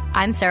Gura.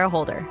 I'm Sarah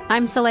Holder.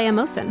 I'm Saleha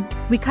Mohsen.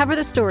 We cover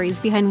the stories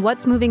behind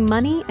what's moving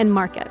money and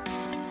markets.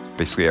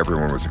 Basically,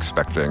 everyone was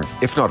expecting,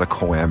 if not a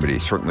calamity,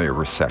 certainly a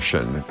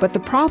recession. But the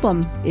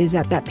problem is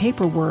that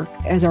paperwork,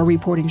 as our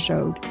reporting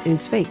showed,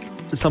 is fake.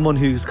 As someone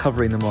who's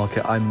covering the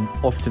market, I'm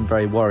often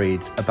very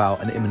worried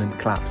about an imminent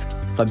collapse.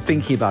 So I'm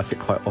thinking about it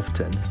quite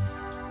often.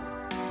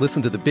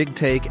 Listen to The Big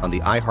Take on the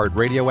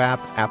iHeartRadio app,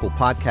 Apple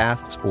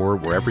Podcasts, or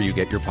wherever you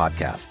get your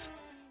podcasts.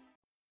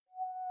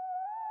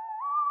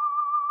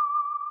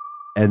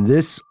 And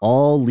this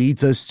all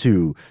leads us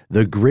to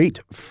the Great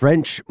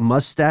French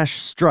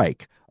Mustache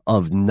Strike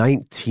of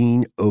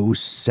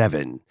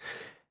 1907.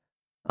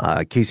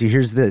 Casey,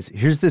 here's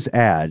this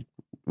ad.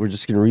 We're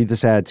just going to read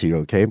this ad to you,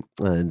 okay?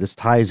 This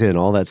ties in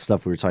all that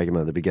stuff we were talking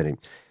about at the beginning.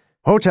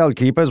 Hotel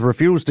keepers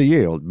refuse to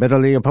yield,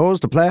 bitterly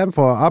opposed to plan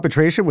for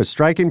arbitration with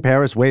striking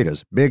Paris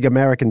waiters. Big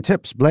American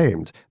tips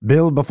blamed.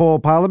 Bill before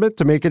Parliament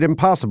to make it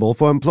impossible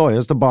for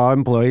employers to bar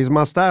employees'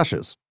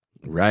 mustaches.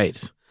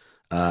 Right.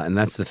 And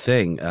that's the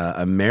thing.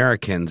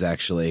 Americans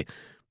actually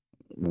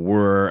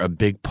were a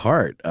big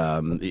part,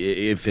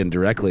 if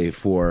indirectly,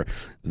 for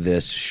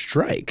this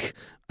strike.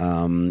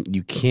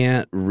 You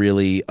can't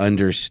really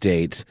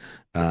understate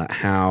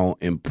how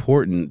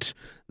important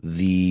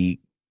the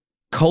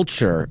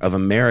culture of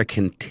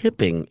American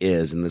tipping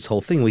is in this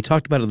whole thing. We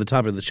talked about it at the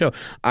top of the show.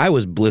 I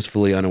was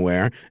blissfully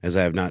unaware, as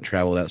I have not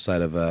traveled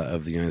outside of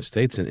the United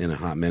States in a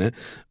hot minute,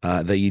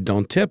 that you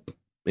don't tip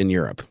in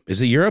Europe.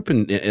 Is it Europe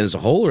as a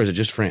whole, or is it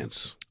just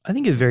France? I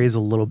think it varies a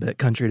little bit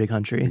country to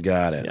country.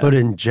 Got it. Yeah. But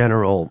in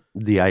general,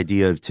 the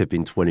idea of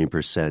tipping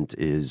 20%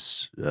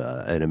 is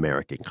an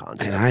American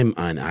concept.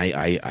 And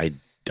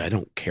I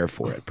don't care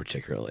for it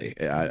particularly.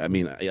 I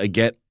mean, I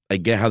get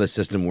how the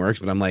system works,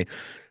 but I'm like,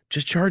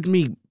 just charge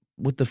me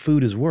what the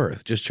food is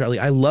worth. Just Charlie,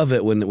 I love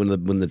it when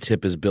the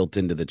tip is built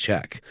into the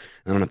check.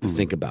 I don't have to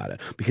think about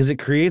it, because it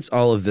creates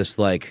all of this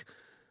like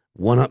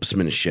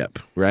one-upsmanship,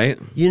 right?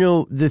 You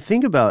know, the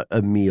thing about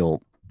a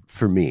meal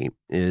for me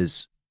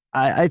is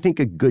I think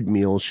a good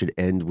meal should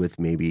end with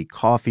maybe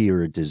coffee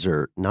or a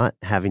dessert, not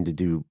having to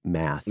do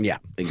math. Yeah,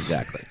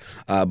 exactly.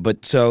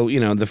 But so, you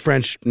know, the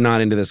French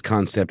not into this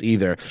concept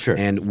either. Sure.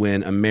 And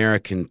when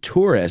American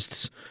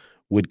tourists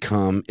would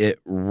come, it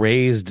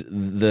raised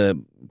the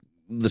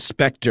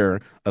specter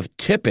of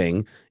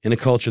tipping in a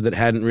culture that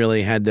hadn't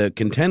really had to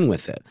contend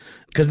with it.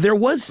 Because there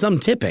was some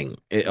tipping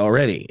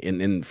already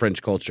in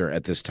French culture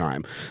at this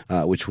time,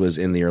 which was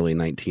in the early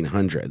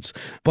 1900s.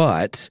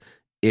 But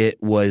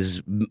it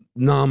was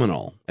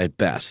nominal at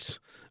best.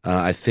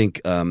 I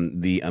think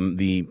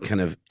the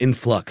kind of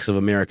influx of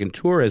American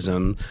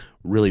tourism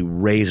really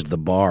raised the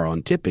bar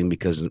on tipping,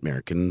 because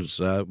Americans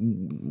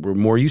were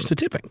more used to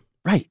tipping.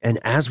 Right. And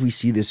as we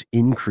see this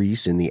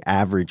increase in the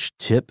average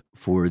tip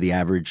for the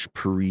average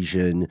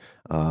Parisian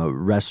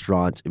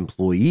restaurant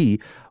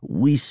employee,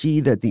 we see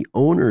that the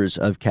owners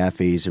of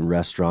cafes and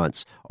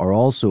restaurants are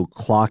also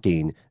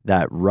clocking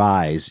that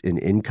rise in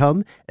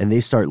income, and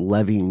they start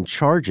levying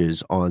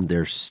charges on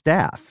their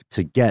staff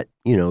to get,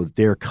 you know,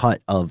 their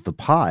cut of the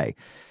pie.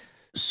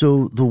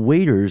 So the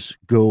waiters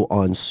go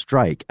on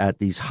strike at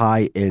these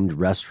high-end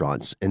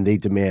restaurants, and they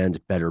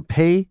demand better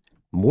pay,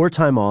 more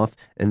time off,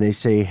 and they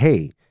say,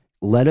 hey,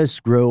 let us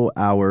grow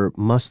our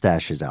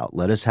mustaches out.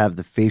 Let us have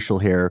the facial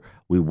hair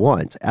we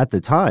want. At the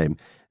time,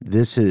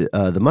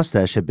 the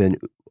mustache had been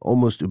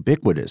almost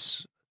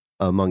ubiquitous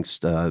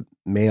amongst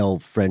male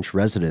French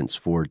residents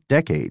for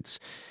decades.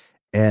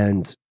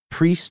 And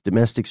priests,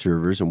 domestic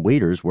servers, and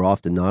waiters were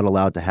often not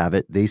allowed to have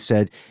it. They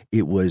said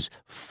it was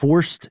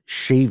forced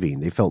shaving.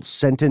 They felt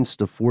sentenced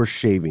to forced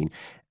shaving.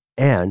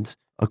 And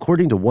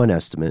according to one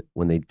estimate,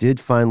 when they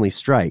did finally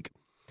strike,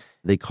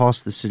 they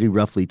cost the city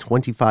roughly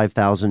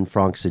 25,000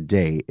 francs a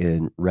day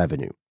in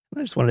revenue.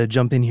 I just wanted to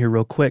jump in here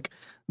real quick.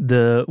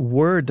 The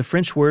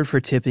French word for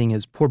tipping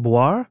is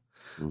pourboire,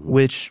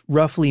 which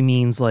roughly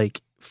means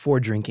like for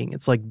drinking.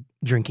 It's like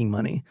drinking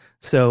money.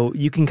 So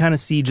you can kind of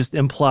see just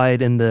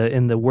implied in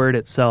the word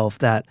itself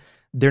that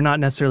they're not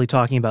necessarily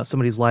talking about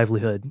somebody's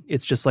livelihood.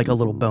 It's just like a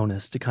little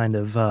bonus to kind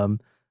of,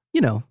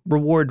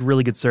 reward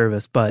really good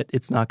service, but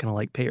it's not going to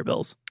like pay your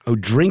bills. Oh,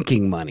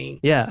 drinking money.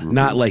 Yeah.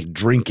 Not like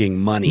drinking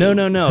money. No.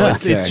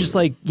 It's just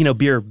like,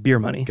 beer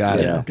money. Got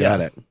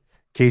it.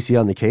 Casey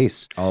on the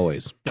case.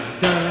 Always.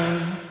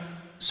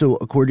 So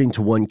according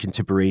to one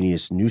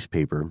contemporaneous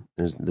newspaper,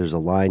 there's a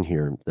line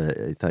here that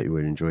I thought you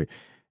would enjoy.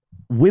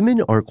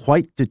 Women are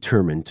quite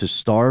determined to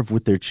starve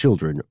with their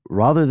children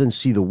rather than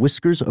see the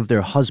whiskers of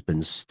their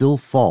husbands still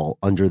fall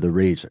under the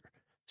razor.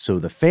 So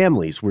the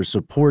families were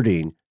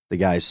supporting the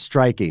guys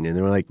striking, and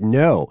they were like,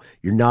 no,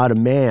 you're not a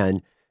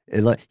man.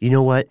 And like, you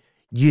know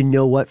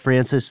what,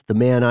 Francis? The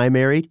man I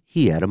married,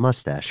 he had a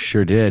mustache.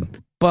 Sure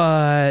did.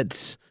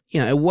 But,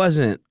 it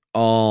wasn't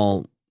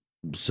all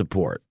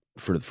support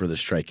for the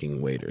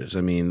striking waiters.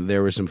 I mean,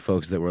 there were some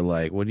folks that were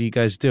like, what are you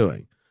guys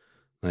doing?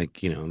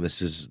 Like,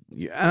 this is,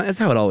 that's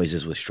how it always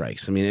is with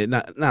strikes. I mean,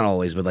 not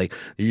always, but like,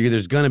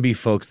 there's going to be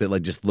folks that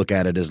like just look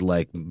at it as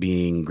like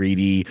being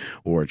greedy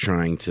or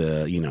trying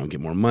to, get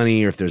more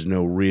money, or if there's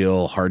no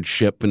real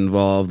hardship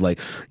involved. Like,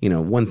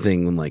 one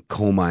thing when like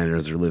coal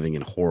miners are living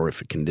in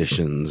horrific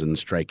conditions and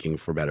striking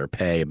for better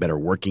pay, better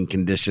working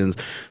conditions.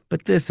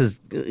 But this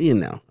is,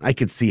 I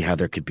could see how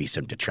there could be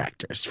some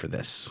detractors for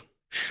this.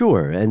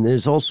 Sure. And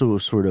there's also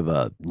sort of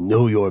a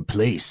know your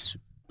place,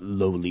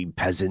 lowly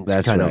peasant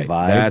That's kind right. of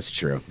vibe.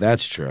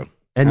 That's true.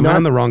 And Am I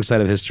on the wrong side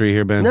of history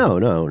here, Ben? No.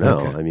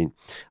 Okay. I mean,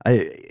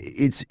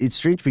 it's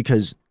strange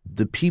because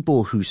the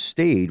people who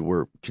stayed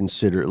were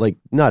considered, like,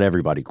 not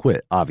everybody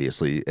quit,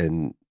 obviously,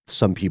 and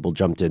some people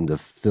jumped in to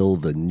fill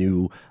the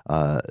new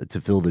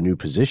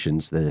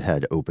positions that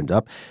had opened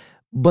up.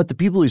 But the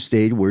people who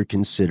stayed were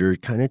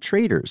considered kind of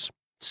traitors,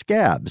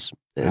 scabs.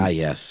 And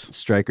yes.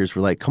 Strikers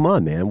were like, come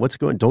on, man, what's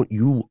going on? Don't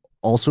you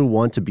also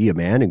want to be a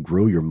man and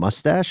grow your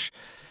mustache?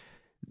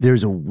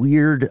 There's a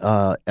weird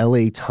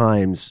LA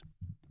Times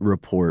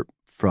report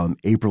from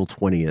April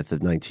 20th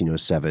of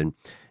 1907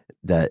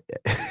 that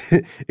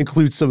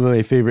includes some of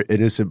my favorite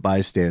innocent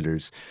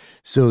bystanders.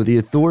 So the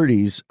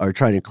authorities are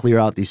trying to clear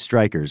out these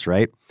strikers,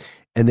 right?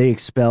 And they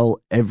expel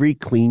every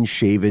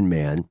clean-shaven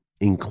man,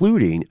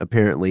 including,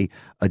 apparently,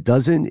 a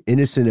dozen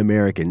innocent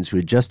Americans who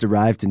had just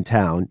arrived in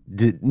town,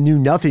 knew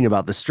nothing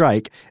about the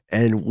strike,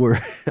 and were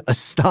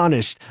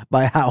astonished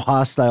by how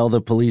hostile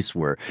the police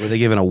were. Were they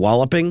given a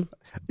walloping?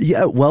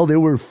 Yeah, well, they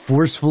were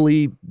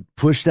forcefully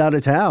pushed out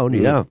of town.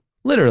 Yeah.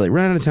 Literally,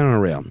 run out of town on a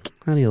rail.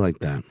 How do you like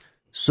that?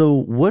 So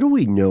what do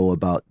we know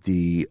about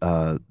the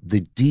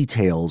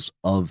details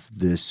of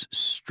this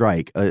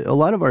strike? A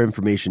lot of our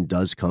information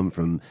does come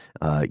from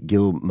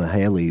Gil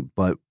Mihaly,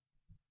 but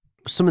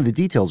some of the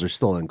details are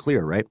still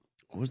unclear, right?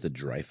 What was the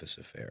Dreyfus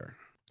Affair?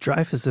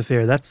 Dreyfus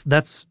Affair,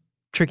 that's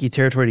tricky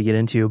territory to get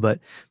into, but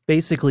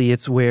basically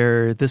it's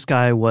where this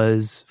guy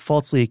was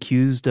falsely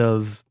accused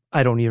of,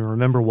 I don't even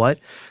remember what,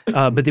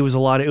 but there was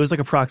it was like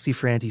a proxy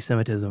for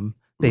anti-Semitism,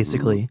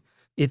 basically.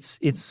 Mm-hmm.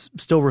 It's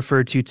still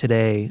referred to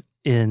today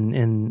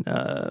in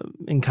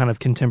kind of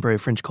contemporary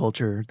French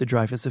culture, the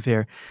Dreyfus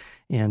Affair.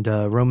 And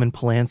Roman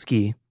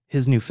Polanski,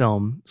 his new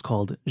film is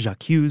called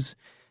J'accuse,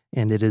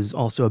 and it is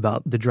also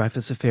about the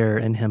Dreyfus Affair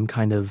and him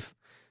kind of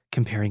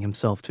comparing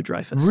himself to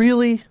Dreyfus.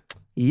 Really?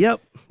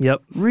 Yep.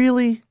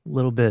 Really? A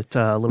little bit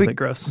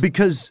gross.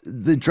 Because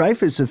the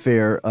Dreyfus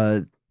Affair,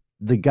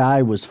 the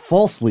guy was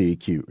falsely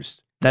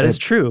accused. That is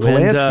true.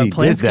 Polanski and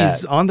Polanski's did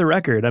that. on the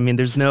record. I mean,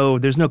 there's no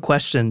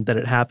question that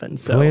it happened.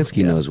 So,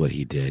 Polanski knows what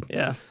he did.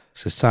 Yeah.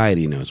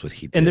 Society knows what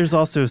he did. And there's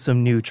also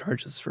some new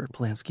charges for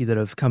Polanski that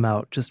have come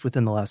out just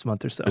within the last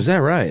month or so. Is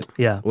that right?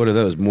 Yeah. What are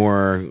those?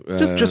 More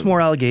just more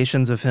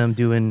allegations of him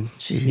doing,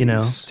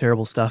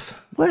 terrible stuff.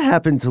 What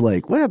happened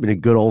to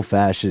good old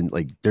fashioned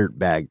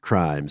dirtbag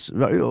crimes?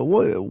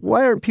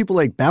 Why aren't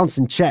people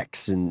bouncing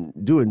checks and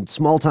doing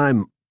small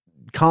time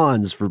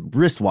cons for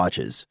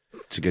wristwatches?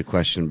 It's a good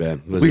question,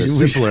 Ben. It was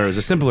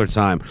a simpler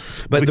time.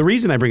 But the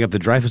reason I bring up the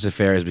Dreyfus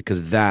Affair is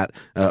because that,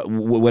 I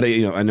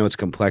know it's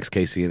complex,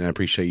 Casey, and I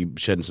appreciate you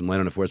shedding some light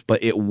on it for us,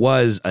 but it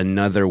was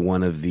another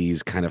one of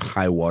these kind of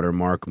high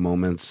watermark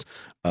moments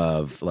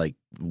of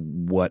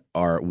what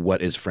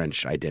is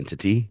French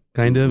identity,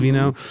 kind of,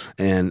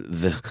 and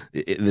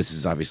this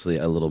is obviously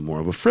a little more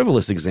of a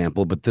frivolous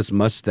example, but this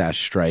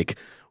mustache strike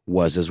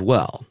was as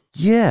well.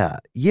 Yeah.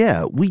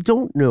 We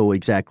don't know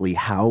exactly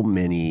how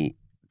many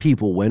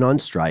people went on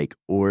strike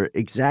or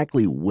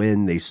exactly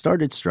when they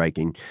started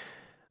striking.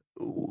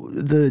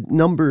 The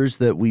numbers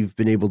that we've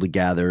been able to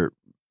gather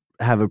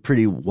have a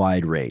pretty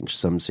wide range.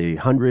 Some say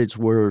hundreds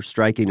were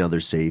striking,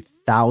 others say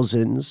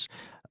thousands,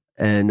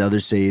 and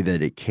others say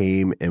that it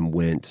came and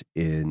went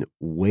in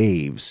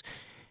waves.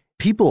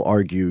 People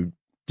argued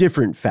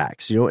different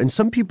facts, and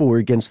some people were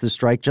against the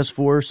strike just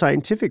for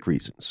scientific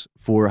reasons,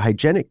 for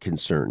hygienic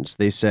concerns.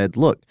 They said,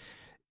 look,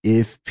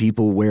 if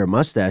people wear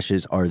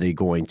mustaches, are they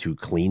going to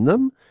clean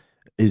them?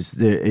 Is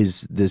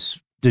this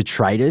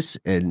detritus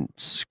and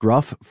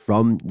scruff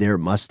from their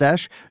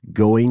mustache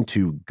going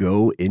to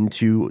go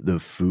into the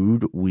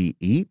food we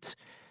eat?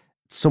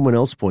 Someone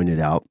else pointed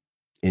out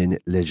in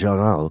Le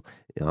Journal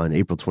on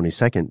April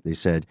 22nd, they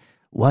said,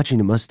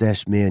 watching a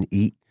mustached man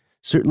eat,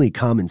 certainly a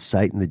common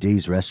sight in the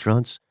day's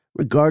restaurants,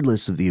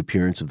 regardless of the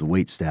appearance of the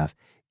waitstaff,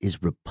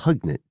 is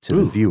repugnant to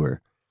the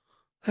viewer.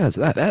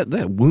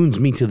 That wounds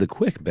me to the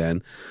quick,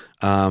 Ben.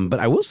 But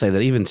I will say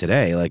that even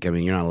today,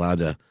 you're not allowed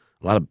to.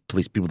 A lot of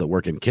police people that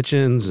work in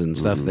kitchens and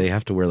stuff, they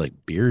have to wear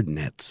beard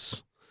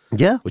nets.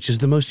 Yeah. Which is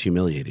the most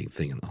humiliating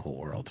thing in the whole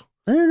world.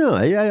 I don't know.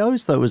 I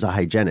always thought it was a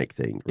hygienic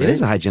thing. Right? It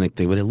is a hygienic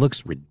thing, but it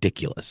looks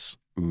ridiculous.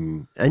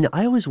 And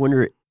I always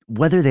wonder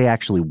whether they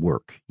actually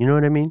work. You know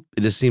what I mean?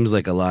 It just seems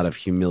like a lot of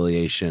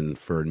humiliation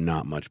for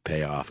not much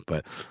payoff.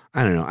 But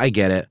I don't know. I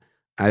get it.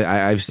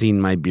 I've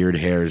seen my beard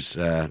hairs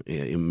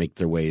make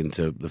their way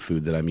into the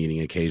food that I'm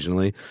eating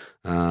occasionally.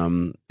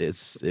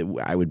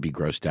 I would be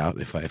grossed out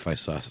if I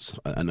saw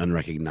an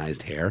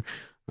unrecognized hair.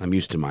 I'm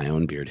used to my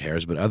own beard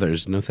hairs, but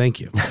others, no thank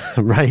you.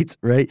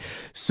 Right.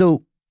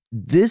 So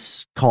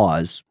this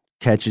cause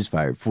catches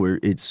fire for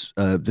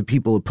the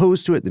people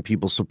opposed to it and the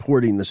people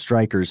supporting the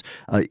strikers.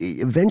 It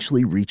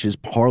eventually reaches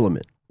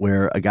Parliament,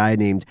 where a guy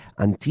named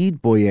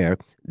Antide Boyer,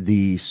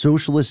 the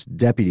socialist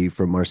deputy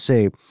from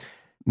Marseille,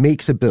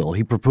 makes a bill.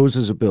 He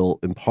proposes a bill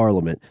in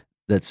Parliament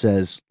that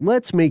says,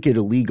 let's make it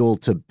illegal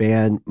to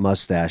ban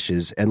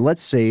mustaches. And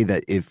let's say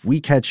that if we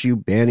catch you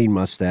banning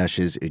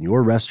mustaches in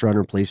your restaurant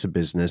or place of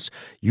business,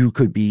 you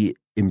could be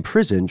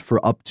imprisoned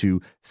for up to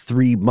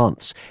 3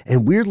 months.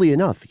 And weirdly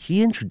enough,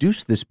 he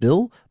introduced this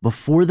bill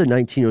before the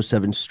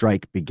 1907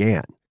 strike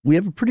began. We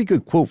have a pretty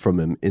good quote from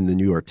him in the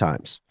New York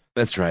Times.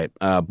 That's right.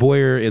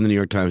 Boyer in the New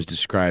York Times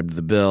described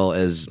the bill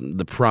as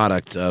the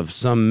product of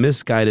some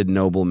misguided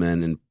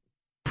noblemen and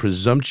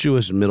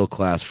presumptuous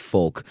middle-class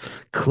folk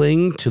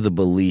cling to the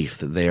belief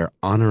that they are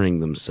honoring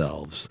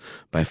themselves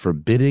by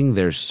forbidding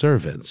their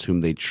servants,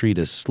 whom they treat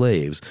as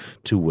slaves,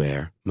 to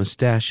wear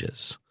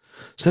mustaches.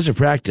 Such a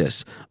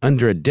practice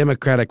under a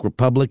democratic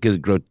republic is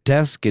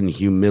grotesque and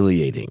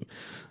humiliating.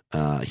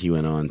 He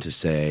went on to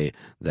say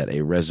that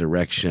a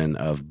resurrection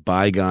of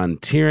bygone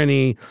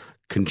tyranny,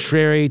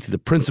 contrary to the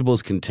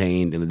principles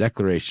contained in the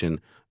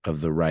Declaration of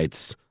the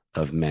Rights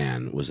of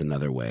Man, was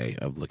another way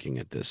of looking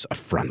at this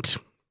affront.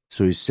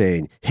 So he's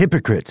saying,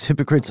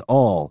 hypocrites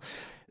all.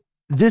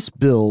 This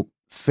bill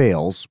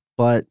fails,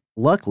 but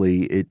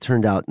luckily it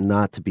turned out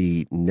not to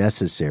be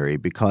necessary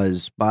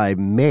because by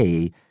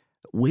May,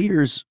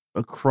 waiters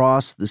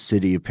across the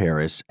city of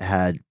Paris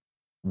had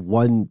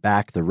won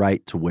back the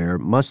right to wear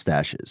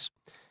mustaches.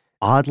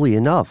 Oddly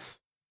enough,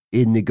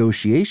 in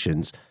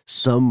negotiations,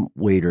 some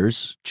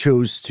waiters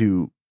chose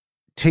to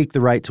take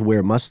the right to wear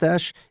a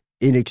mustache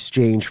in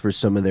exchange for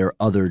some of their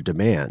other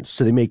demands.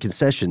 So they made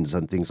concessions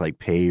on things like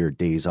pay or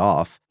days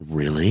off.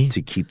 Really?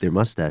 To keep their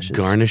mustaches.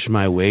 Garnish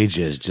my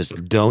wages,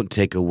 just don't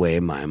take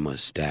away my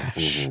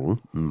mustache.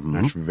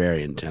 That's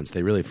very intense.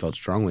 They really felt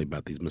strongly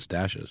about these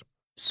mustaches.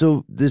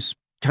 So this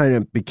kind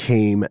of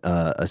became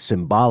a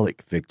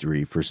symbolic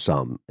victory for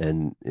some,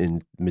 and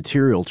in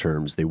material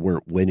terms, they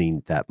weren't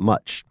winning that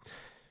much.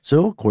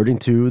 So according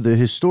to the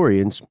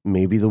historians,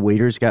 maybe the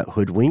waiters got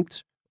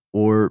hoodwinked,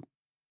 or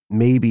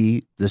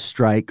maybe the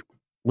strike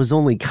was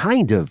only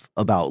kind of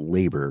about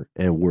labor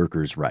and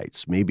workers'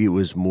 rights. Maybe it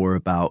was more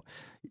about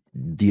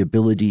the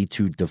ability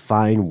to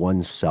define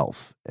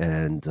oneself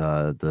and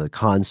the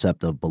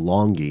concept of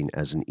belonging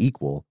as an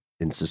equal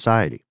in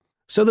society.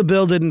 So the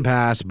bill didn't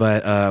pass,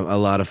 but a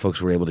lot of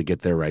folks were able to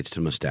get their rights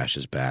to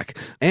mustaches back.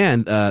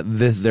 And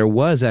there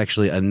was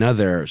actually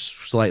another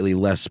slightly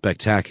less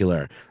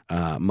spectacular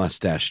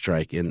mustache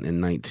strike in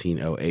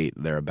 1908,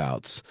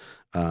 thereabouts,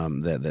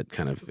 that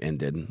kind of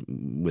ended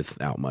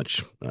without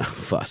much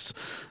fuss.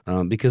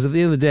 Because at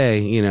the end of the day,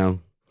 you know,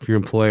 if your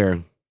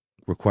employer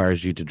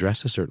requires you to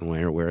dress a certain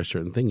way or wear a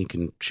certain thing, you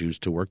can choose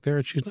to work there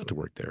or choose not to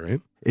work there,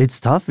 right? It's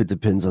tough. It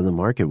depends on the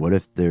market. What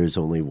if there's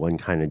only one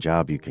kind of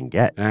job you can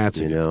get? That's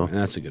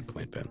a good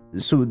point, Ben.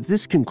 So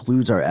this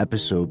concludes our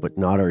episode, but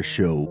not our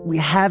show. We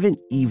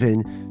haven't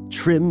even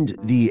trimmed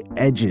the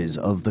edges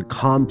of the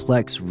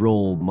complex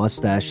role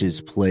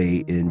mustaches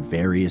play in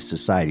various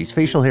societies,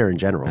 facial hair in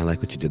general. I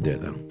like what you did there,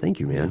 though. Thank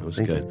you, man. Yeah, it was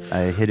good.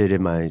 I hid it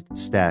in my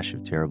stash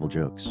of terrible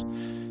jokes.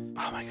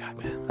 Oh my God,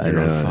 man!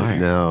 You're on fire.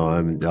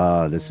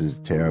 No, this is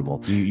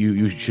terrible.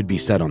 You should be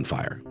set on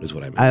fire, is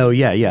what I meant. Oh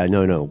yeah,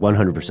 no,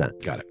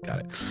 100%. Got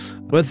it.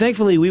 But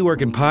thankfully, we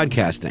work in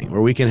podcasting, where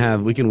we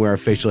can wear our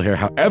facial hair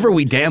however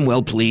we damn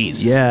well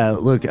please. Yeah,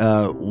 look,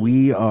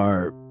 we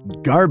are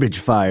garbage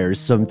fires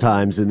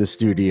sometimes in the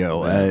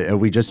studio, and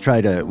we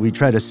try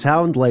to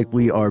sound like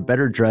we are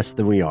better dressed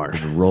than we are.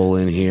 Just roll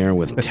in here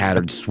with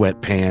tattered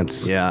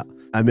sweatpants. Yeah.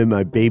 I'm in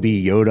my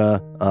Baby Yoda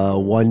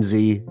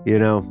onesie, you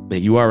know.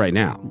 That you are right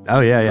now. Oh,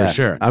 yeah. For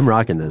sure. I'm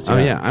rocking this. Oh,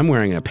 yeah. I'm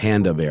wearing a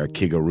Panda Bear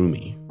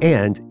Kigurumi.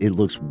 And it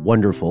looks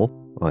wonderful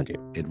on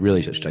you. It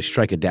really does. I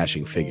strike a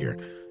dashing figure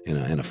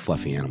in a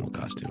fluffy animal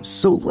costume.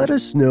 So let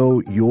us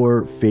know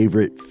your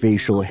favorite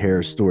facial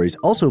hair stories.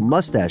 Also,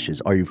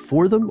 mustaches. Are you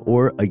for them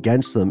or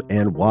against them,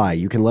 and why?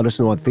 You can let us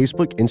know on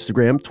Facebook,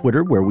 Instagram,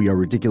 Twitter, where we are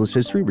Ridiculous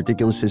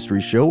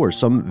History Show, or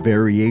some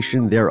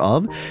variation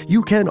thereof.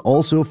 You can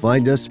also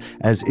find us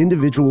as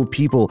individual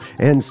people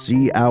and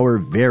see our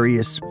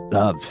various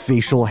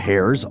facial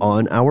hairs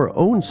on our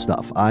own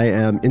stuff. I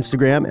am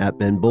Instagram at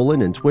Ben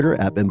Bolin and Twitter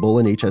at Ben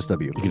Bolin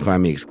HSW. You can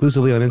find me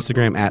exclusively on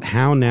Instagram at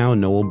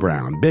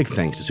HowNowNoelBrown. Big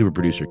thanks to super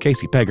producer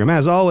Casey Pegram.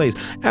 As always,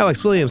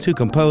 Alex Williams, who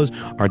composed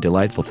our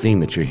delightful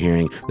theme that you're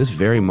hearing this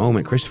very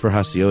moment. Christopher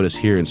Hasiotis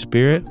here in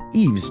spirit.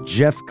 Eves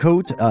Jeff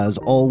Coat, as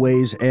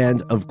always,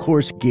 and of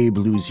course, Gabe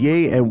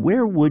Luzier. And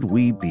where would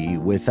we be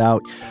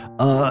without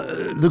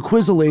the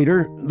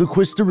Quizzolator, the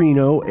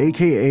Quizterino,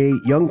 a.k.a.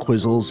 Young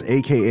Quizzles,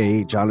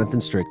 a.k.a.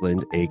 Jonathan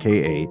Strickland,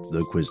 a.k.a.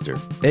 the Quizster.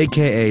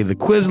 A.k.a. the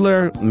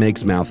Quizler,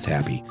 makes mouths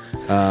happy.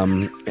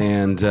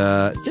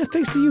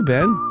 Thanks to you,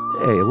 Ben.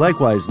 Hey,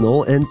 likewise,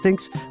 Noel. And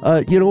thanks,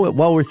 you know what,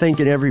 while we're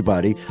thanking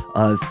everybody,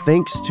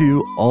 thanks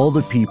to all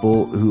the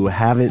people who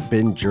haven't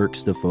been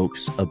jerks to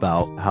folks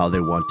about how they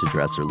want to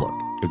dress or look.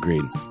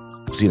 Agreed.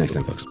 See you next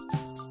time, folks.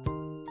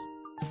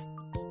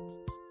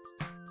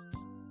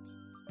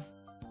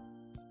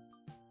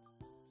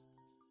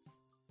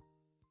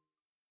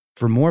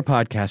 For more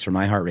podcasts from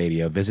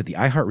iHeartRadio, visit the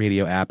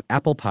iHeartRadio app,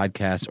 Apple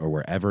Podcasts, or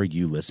wherever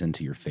you listen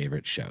to your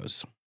favorite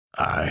shows.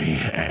 I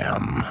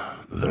am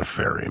the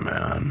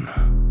ferryman.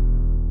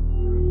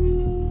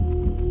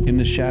 In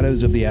the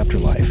shadows of the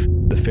afterlife,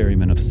 the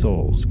Ferryman of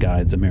Souls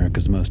guides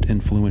America's most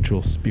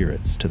influential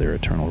spirits to their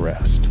eternal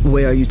rest.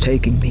 Where are you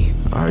taking me?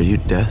 Are you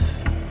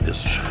death?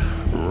 This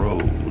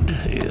road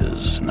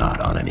is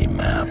not on any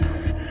map.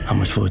 How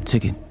much for a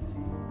ticket?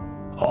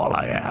 All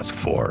I ask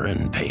for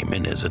in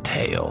payment is a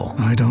tale.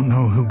 I don't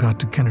know who got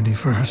to Kennedy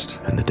first.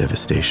 And the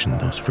devastation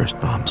those first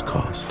bombs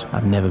caused.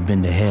 I've never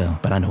been to hell,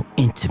 but I know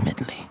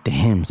intimately the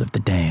hymns of the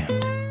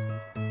damned.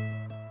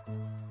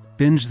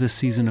 Binge this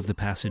season of The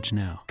Passage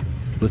now.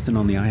 Listen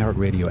on the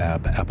iHeartRadio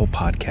app, Apple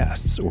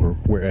Podcasts, or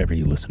wherever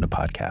you listen to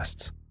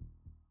podcasts.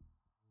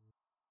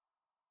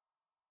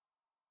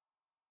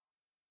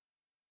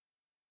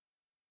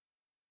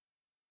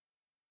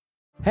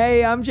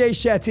 Hey, I'm Jay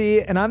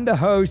Shetty, and I'm the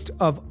host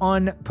of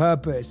On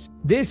Purpose.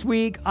 This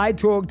week, I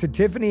talked to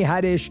Tiffany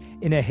Haddish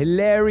in a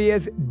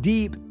hilarious,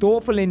 deep,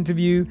 thoughtful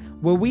interview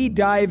where we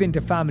dive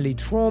into family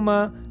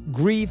trauma,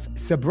 grief,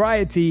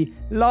 sobriety,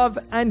 love,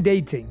 and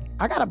dating.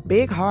 I got a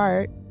big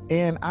heart,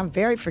 and I'm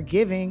very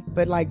forgiving,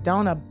 but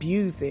don't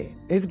abuse it.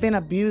 It's been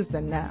abused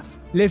enough.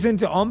 Listen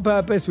to On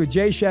Purpose with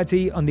Jay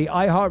Shetty on the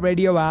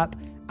iHeartRadio app,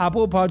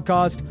 Apple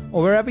Podcast,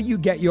 or wherever you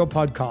get your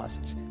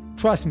podcasts.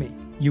 Trust me,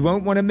 You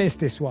won't want to miss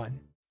this one.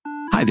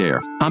 Hi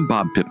there, I'm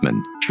Bob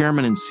Pittman,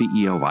 Chairman and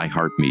CEO of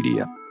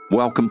iHeartMedia.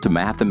 Welcome to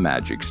Math and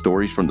Magic,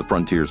 Stories from the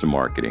Frontiers of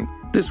Marketing.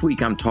 This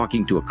week I'm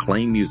talking to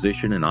acclaimed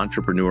musician and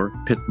entrepreneur,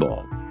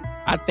 Pitbull.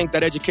 I think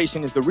that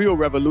education is the real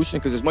revolution,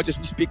 because as much as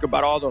we speak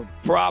about all the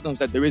problems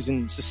that there is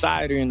in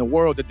society and in the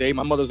world today,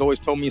 my mother's always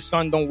told me,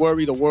 son, don't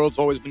worry, the world's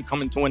always been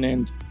coming to an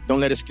end.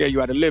 Don't let it scare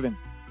you out of living.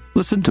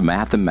 Listen to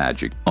Math and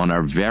Magic on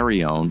our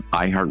very own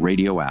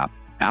iHeartRadio app,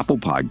 Apple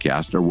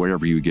Podcast, or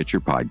wherever you get your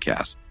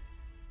podcasts.